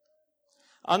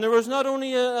 And there was not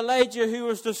only Elijah who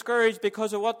was discouraged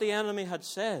because of what the enemy had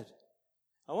said.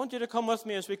 I want you to come with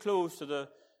me as we close to the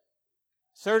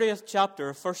 30th chapter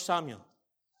of 1 Samuel.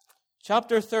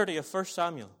 Chapter 30 of 1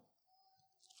 Samuel.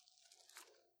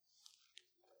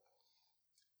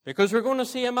 Because we're going to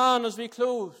see a man as we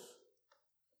close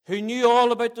who knew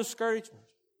all about discouragement.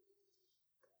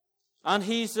 And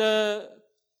he's a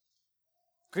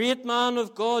great man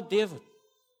of God, David.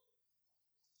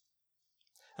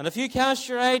 And if you cast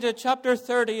your eye to chapter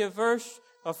 30 of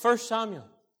 1 Samuel,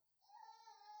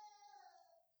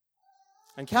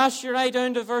 and cast your eye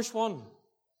down to verse 1.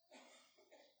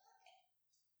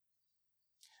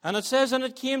 And it says, and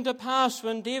it came to pass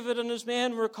when David and his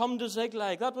men were come to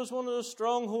Ziklag. That was one of the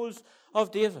strongholds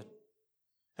of David,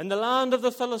 in the land of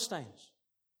the Philistines.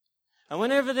 And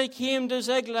whenever they came to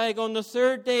Ziklag on the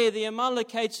 3rd day, the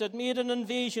Amalekites had made an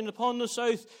invasion upon the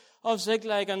south of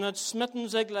Ziklag, and had smitten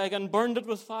Ziklag and burned it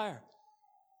with fire,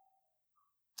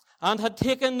 and had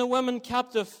taken the women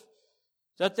captive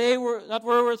that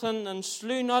were within, and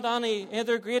slew not any,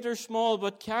 either great or small,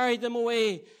 but carried them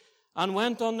away and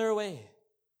went on their way.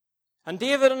 And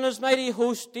David and his mighty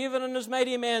host, David and his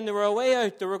mighty men, they were away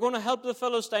out. They were going to help the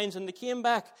Philistines, and they came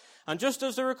back. And just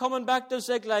as they were coming back to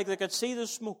Ziklag, they could see the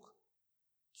smoke.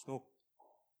 Smoke.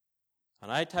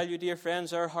 And I tell you, dear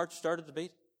friends, our hearts started to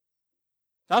beat.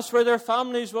 That's where their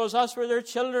families was. That's where their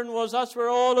children was. That's where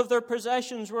all of their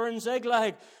possessions were, in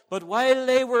Ziklag. But while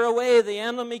they were away, the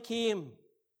enemy came.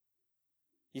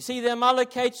 You see, the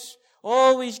Amalekites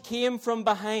always came from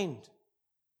behind.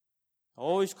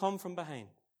 Always come from behind.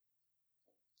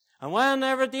 And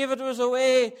whenever David was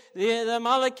away, the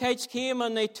Amalekites came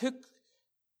and they took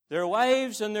their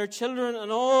wives and their children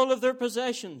and all of their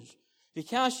possessions. If you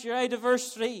cast your eye to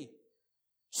verse 3.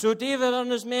 So David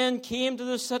and his men came to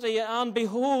the city, and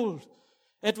behold,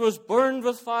 it was burned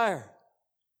with fire.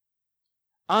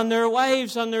 And their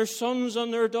wives and their sons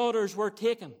and their daughters were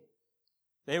taken.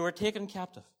 They were taken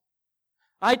captive.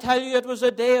 I tell you, it was a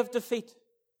day of defeat.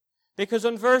 Because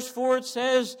in verse 4 it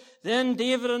says, "Then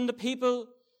David and the people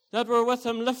that were with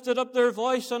him lifted up their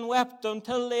voice and wept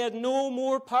until they had no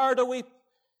more power to weep."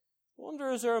 I wonder,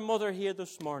 is there a mother here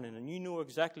this morning, and you know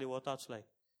exactly what that's like,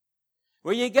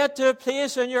 where you get to a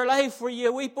place in your life where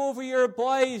you weep over your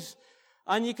boys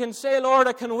and you can say, "Lord,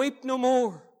 I can weep no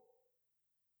more."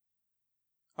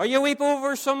 Or you weep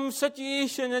over some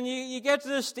situation and you get to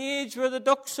the stage where the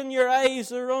ducks in your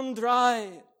eyes are run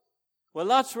dry. Well,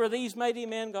 that's where these mighty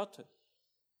men got to.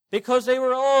 Because they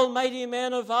were all mighty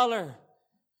men of valor.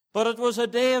 But it was a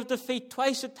day of defeat.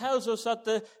 Twice it tells us that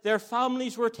their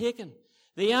families were taken.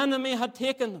 The enemy had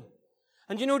taken them.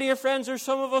 And you know, dear friends, there's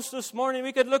some of us this morning,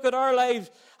 we could look at our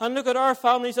lives and look at our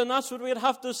families, and that's what we'd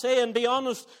have to say, and be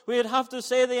honest. We'd have to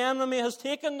say the enemy has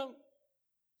taken them.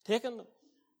 Taken them.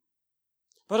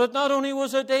 But it not only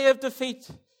was a day of defeat.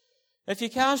 If you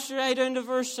cast your eye down to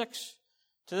verse 6,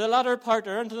 to the latter part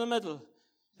or into the middle,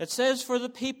 it says, "For the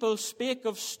people spake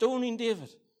of stoning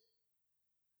David,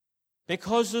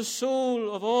 because the soul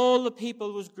of all the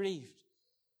people was grieved."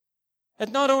 It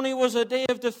not only was a day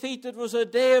of defeat, it was a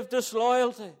day of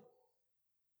disloyalty.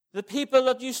 The people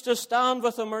that used to stand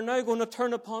with him are now going to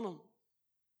turn upon him.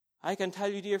 I can tell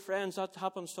you, dear friends, that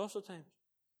happens to us at times.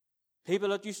 People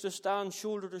that used to stand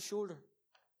shoulder to shoulder.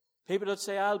 People that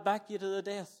say, "I'll back you to the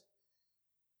death."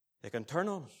 They can turn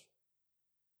on us.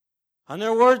 And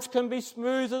their words can be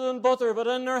smoother than butter, but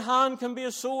in their hand can be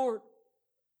a sword.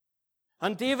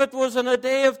 And David was in a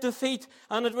day of defeat,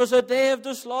 and it was a day of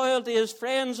disloyalty. His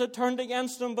friends had turned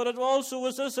against him, but it also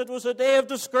was this, it was a day of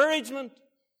discouragement.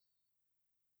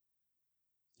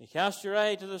 You cast your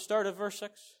eye to the start of verse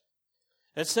 6.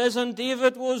 It says, "And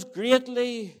David was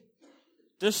greatly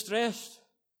distressed."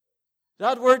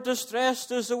 That word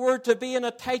distressed is the word to be in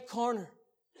a tight corner.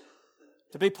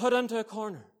 To be put into a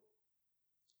corner.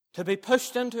 To be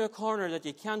pushed into a corner that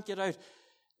you can't get out.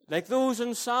 Like those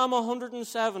in Psalm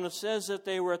 107, it says that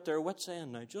they were at their wits'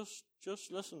 end. Now just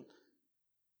listen.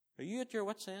 Are you at your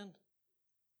wits' end?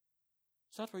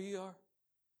 Is that where you are?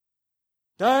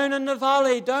 Down in the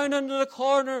valley, down into the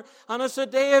corner, and it's a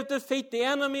day of defeat. The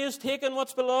enemy has taken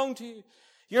what's belonged to you.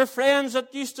 Your friends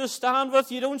that used to stand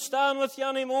with you don't stand with you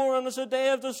anymore, and it's a day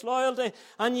of disloyalty.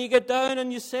 And you get down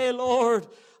and you say, "Lord,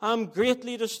 I'm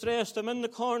greatly distressed. I'm in the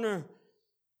corner."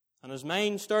 And his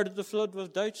mind started to flood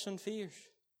with doubts and fears.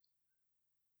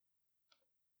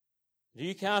 Do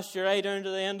you cast your eye down to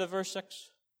the end of verse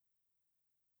 6?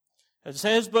 It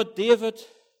says, "But David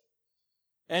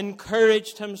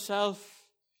encouraged himself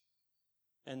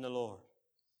in the Lord."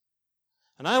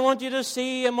 And I want you to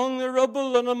see among the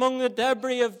rubble and among the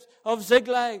debris of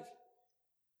Ziklag,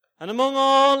 and among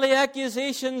all the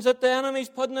accusations that the enemy's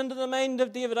putting into the mind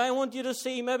of David, I want you to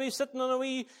see, maybe sitting on a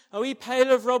wee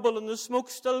pile of rubble and the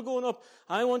smoke's still going up,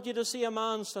 I want you to see a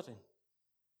man sitting.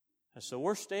 It's the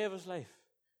worst day of his life.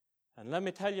 And let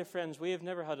me tell you, friends, we have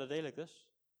never had a day like this.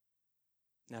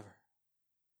 Never.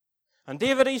 And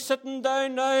David, he's sitting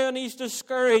down now and he's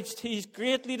discouraged. He's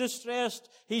greatly distressed.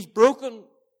 He's broken.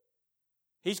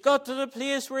 He's got to the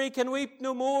place where he can weep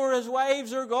no more. His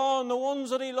wives are gone. The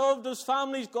ones that he loved, his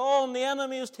family's gone. The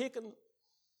enemy has taken them.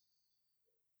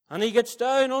 And he gets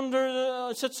down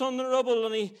sits on the rubble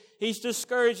and he's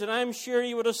discouraged. And I'm sure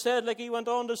he would have said, like he went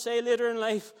on to say later in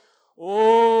life,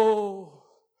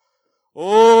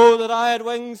 Oh, that I had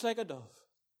wings like a dove,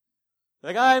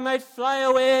 that I might fly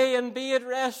away and be at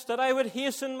rest, that I would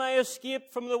hasten my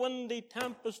escape from the windy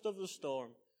tempest of the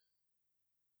storm.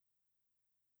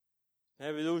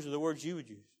 Maybe those are the words you would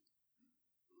use.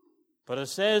 But it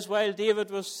says, while David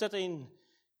was sitting,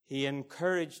 he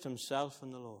encouraged himself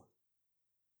in the Lord.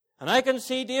 And I can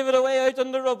see David away out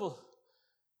in the rubble,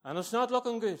 and it's not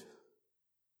looking good.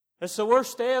 It's the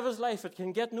worst day of his life. It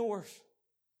can get no worse.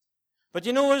 But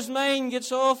you know, his mind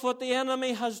gets off what the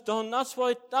enemy has done. That's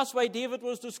why David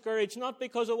was discouraged. Not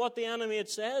because of what the enemy had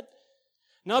said.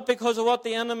 Not because of what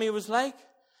the enemy was like.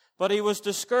 But he was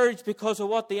discouraged because of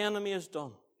what the enemy has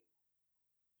done.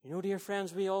 You know, dear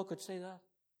friends, we all could say that.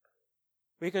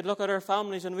 We could look at our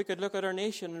families and we could look at our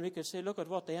nation and we could say, look at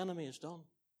what the enemy has done.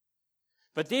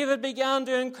 But David began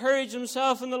to encourage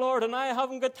himself in the Lord. And I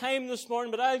haven't got time this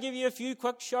morning, but I'll give you a few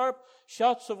quick, sharp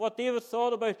shots of what David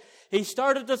thought about. He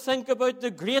started to think about the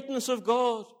greatness of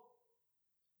God.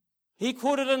 He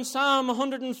quoted in Psalm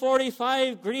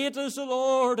 145, "Great is the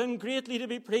Lord and greatly to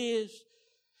be praised.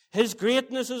 His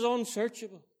greatness is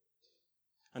unsearchable."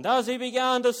 And as he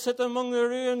began to sit among the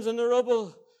ruins and the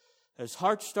rubble, his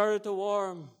heart started to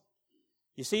warm.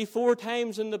 You see, 4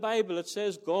 times in the Bible it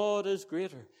says God is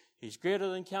greater. He's greater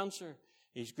than cancer.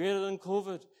 He's greater than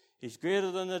COVID. He's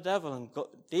greater than the devil. And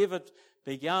David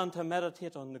began to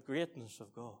meditate on the greatness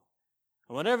of God.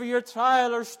 And whatever your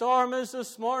trial or storm is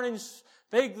this morning,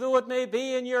 big though it may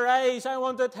be in your eyes, I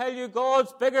want to tell you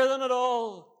God's bigger than it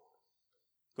all.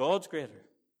 God's greater.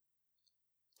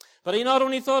 But he not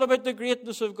only thought about the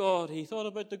greatness of God, he thought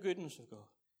about the goodness of God.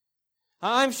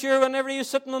 I'm sure whenever he was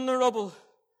sitting on the rubble,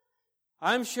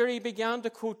 I'm sure he began to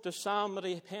quote the psalm that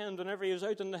he penned whenever he was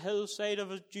out on the hillside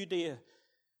of Judea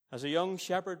as a young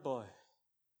shepherd boy.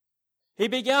 He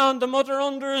began to mutter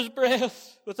under his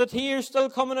breath, with the tears still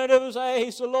coming out of his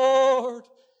eyes, "The Lord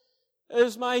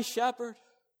is my shepherd,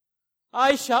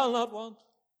 I shall not want.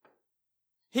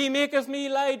 He maketh me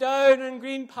lie down in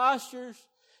green pastures.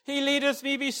 He leadeth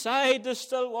me beside the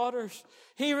still waters.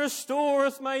 He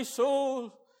restoreth my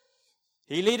soul.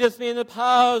 He leadeth me in the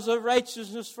paths of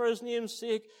righteousness for his name's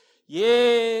sake.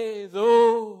 Yea,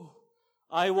 though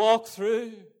I walk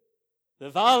through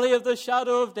the valley of the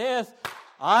shadow of death,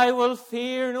 I will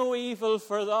fear no evil,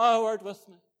 for thou art with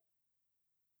me.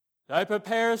 Thou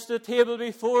preparest a table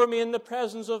before me in the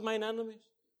presence of mine enemies.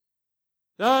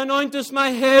 Thou anointest my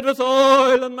head with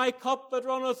oil, and my cup it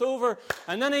runneth over."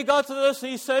 And then he got to this,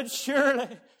 he said,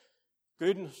 "Surely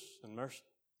goodness and mercy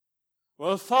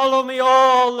will follow me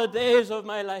all the days of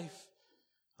my life,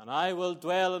 and I will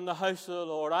dwell in the house of the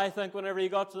Lord." I think whenever he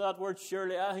got to that word,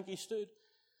 surely, I think he stood.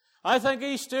 I think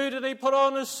he stood and he put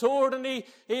on his sword and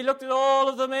he looked at all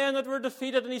of the men that were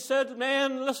defeated and he said,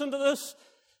 "Men, listen to this.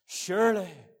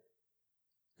 Surely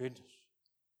goodness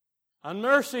and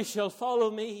mercy shall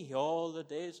follow me all the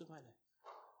days of my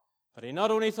life." But he not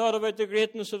only thought about the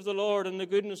greatness of the Lord and the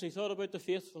goodness, he thought about the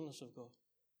faithfulness of God.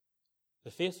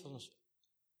 The faithfulness.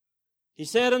 He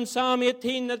said in Psalm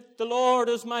 18 that the Lord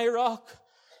is my rock,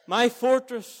 my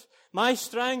fortress, my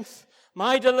strength,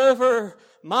 my deliverer,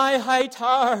 my high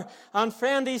tower. And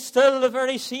friend, he's still the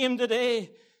very same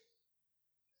today.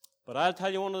 But I'll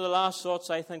tell you one of the last thoughts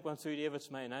I think went through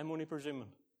David's mind. I'm only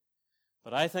presuming.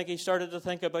 But I think he started to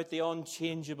think about the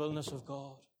unchangeableness of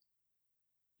God.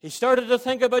 He started to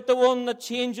think about the one that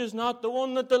changes not, the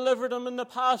one that delivered him in the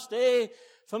past day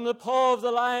from the paw of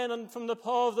the lion and from the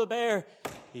paw of the bear.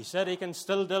 He said he can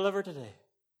still deliver today.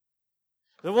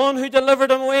 The one who delivered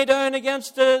him way down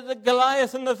against the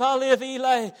Goliath in the valley of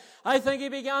Eli. I think he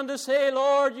began to say,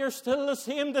 "Lord, you're still the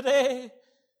same today.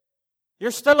 You're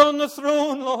still on the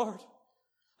throne, Lord.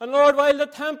 And Lord, while the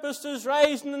tempest is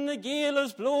rising and the gale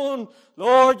is blowing,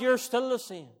 Lord, you're still the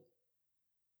same."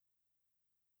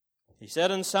 He said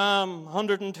in Psalm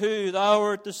 102, "Thou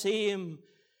art the same,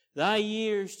 thy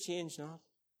years change not."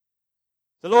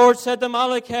 The Lord said to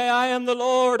Malachi, "I am the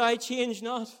Lord, I change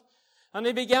not." And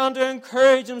he began to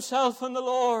encourage himself in the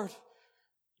Lord.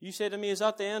 You say to me, is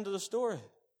that the end of the story?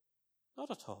 Not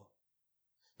at all.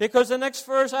 Because the next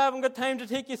verse, I haven't got time to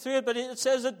take you through it, but it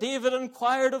says that David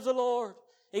inquired of the Lord.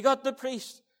 He got the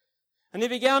priest. And he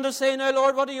began to say, "Now,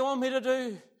 Lord, what do you want me to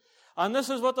do?" And this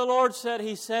is what the Lord said.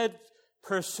 He said,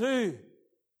 "Pursue,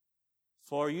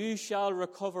 for you shall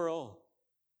recover all."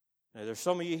 Now, there's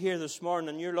some of you here this morning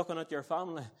and you're looking at your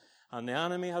family and the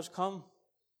enemy has come.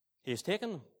 He's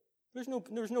taken them. There's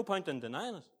no point in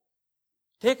denying it.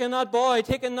 Taking that boy,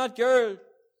 taking that girl,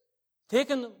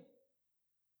 taking them.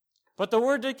 But the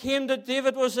word that came to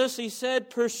David was this. He said,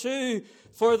 "Pursue,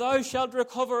 for thou shalt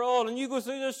recover all." And you go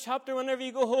through this chapter whenever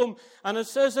you go home, and it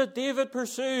says that David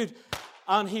pursued,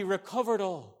 and he recovered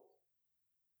all.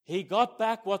 He got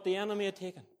back what the enemy had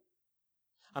taken.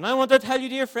 And I want to tell you,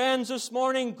 dear friends, this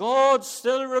morning, God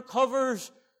still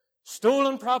recovers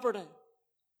stolen property.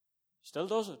 Still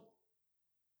does it.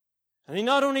 And he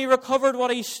not only recovered what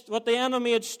the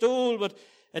enemy had stole, but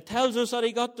it tells us that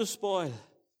he got the spoil.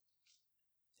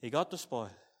 He got the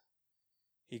spoil.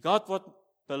 He got what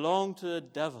belonged to the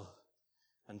devil.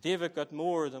 And David got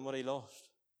more than what he lost.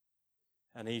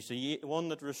 And he's the one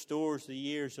that restores the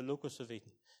years the locusts have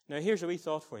eaten. Now here's a wee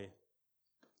thought for you.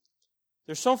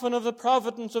 There's something of the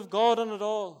providence of God in it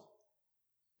all.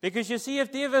 Because you see,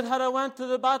 if David had went to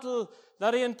the battle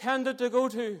that he intended to go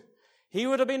to, he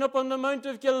would have been up on the Mount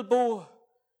of Gilboa.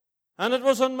 And it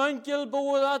was on Mount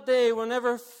Gilboa that day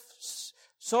whenever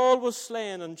Saul was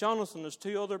slain and Jonathan, his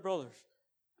two other brothers.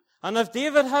 And if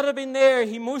David had been there,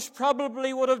 he most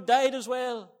probably would have died as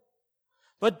well.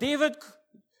 But David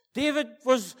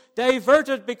was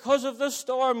diverted because of this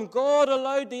storm. God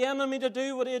allowed the enemy to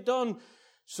do what he had done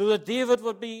so that David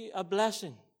would be a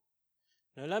blessing.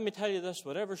 Now let me tell you this,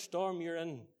 whatever storm you're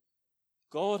in,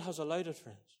 God has allowed it,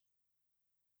 friends.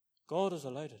 God has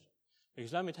allowed it.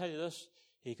 Because let me tell you this,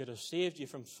 he could have saved you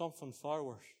from something far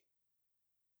worse.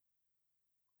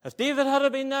 If David had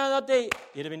been there that day,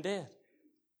 he'd have been dead.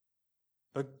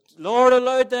 But Lord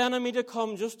allowed the enemy to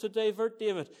come just to divert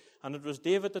David. And it was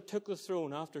David that took the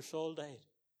throne after Saul died.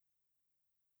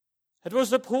 It was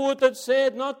the poet that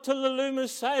said, not till the loom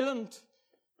is silent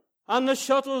and the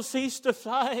shuttle cease to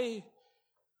fly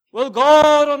will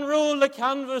God unroll the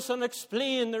canvas and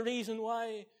explain the reason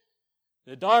why.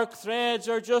 The dark threads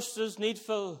are just as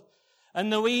needful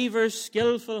in the weaver's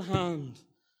skillful hand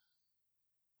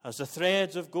as the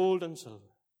threads of gold and silver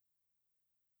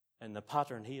in the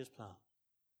pattern he has planned.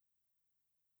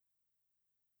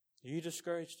 Are you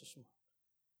discouraged this morning?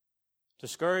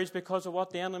 Discouraged because of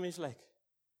what the enemy's like.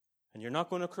 And you're not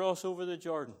going to cross over the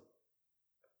Jordan.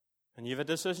 And you have a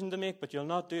decision to make, but you'll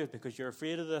not do it because you're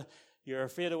afraid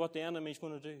of what the enemy's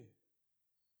going to do.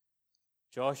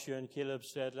 Joshua and Caleb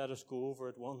said, let us go over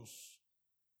at once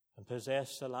and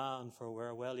possess the land, for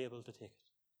we're well able to take it.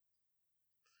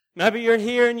 Maybe you're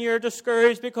here and you're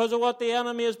discouraged because of what the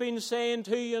enemy has been saying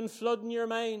to you and flooding your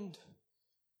mind.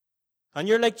 And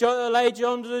you're like Elijah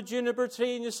under the juniper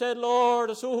tree and you said, Lord,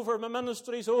 it's over, my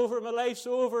ministry's over, my life's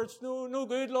over, it's no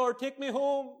good, Lord, take me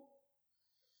home.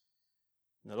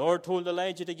 And the Lord told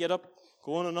Elijah to get up,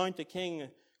 go and anoint the king,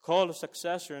 call a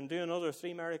successor, and do another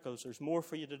 3 miracles. There's more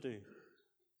for you to do.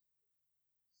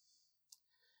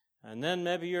 And then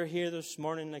maybe you're here this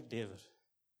morning like David.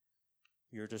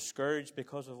 You're discouraged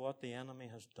because of what the enemy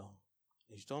has done.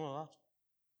 He's done a lot.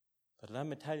 But let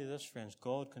me tell you this, friends,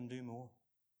 God can do more.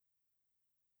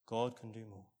 God can do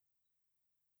more.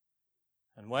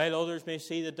 And while others may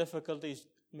see the difficulties,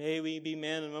 may we be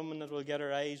men and women that will get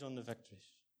our eyes on the victories.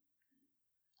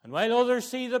 And while others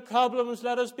see the problems,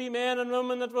 let us be men and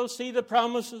women that will see the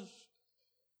promises.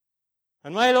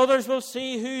 And while others will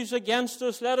see who's against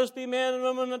us, let us be men and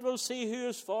women that will see who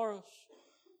is for us.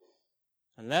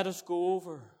 And let us go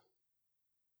over.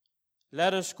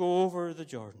 Let us go over the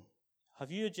Jordan.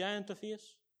 Have you a giant to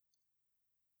face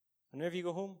whenever you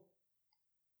go home?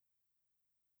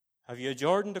 Have you a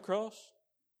Jordan to cross?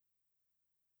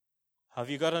 Have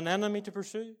you got an enemy to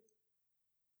pursue?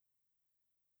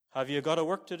 Have you got a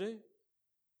work to do?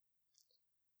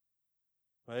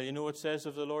 Well, you know what it says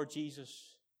of the Lord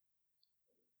Jesus.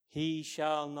 He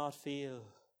shall not fail,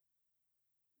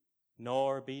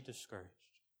 nor be discouraged.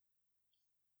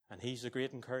 And he's the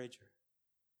great encourager.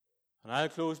 And I'll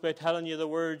close by telling you the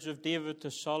words of David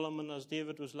to Solomon as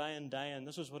David was lying dying.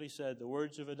 This is what he said, the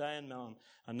words of a dying man.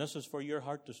 And this is for your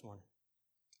heart this morning.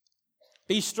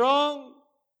 Be strong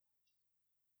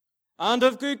and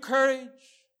of good courage,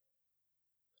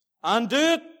 and do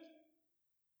it.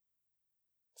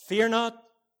 Fear not,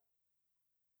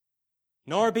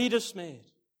 nor be dismayed.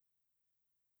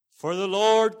 For the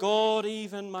Lord God,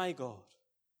 even my God,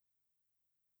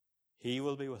 He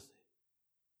will be with thee.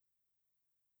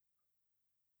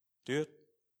 Do it.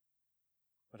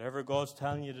 Whatever God's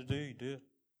telling you to do, do it.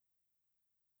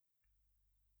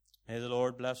 May the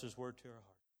Lord bless His word to our hearts.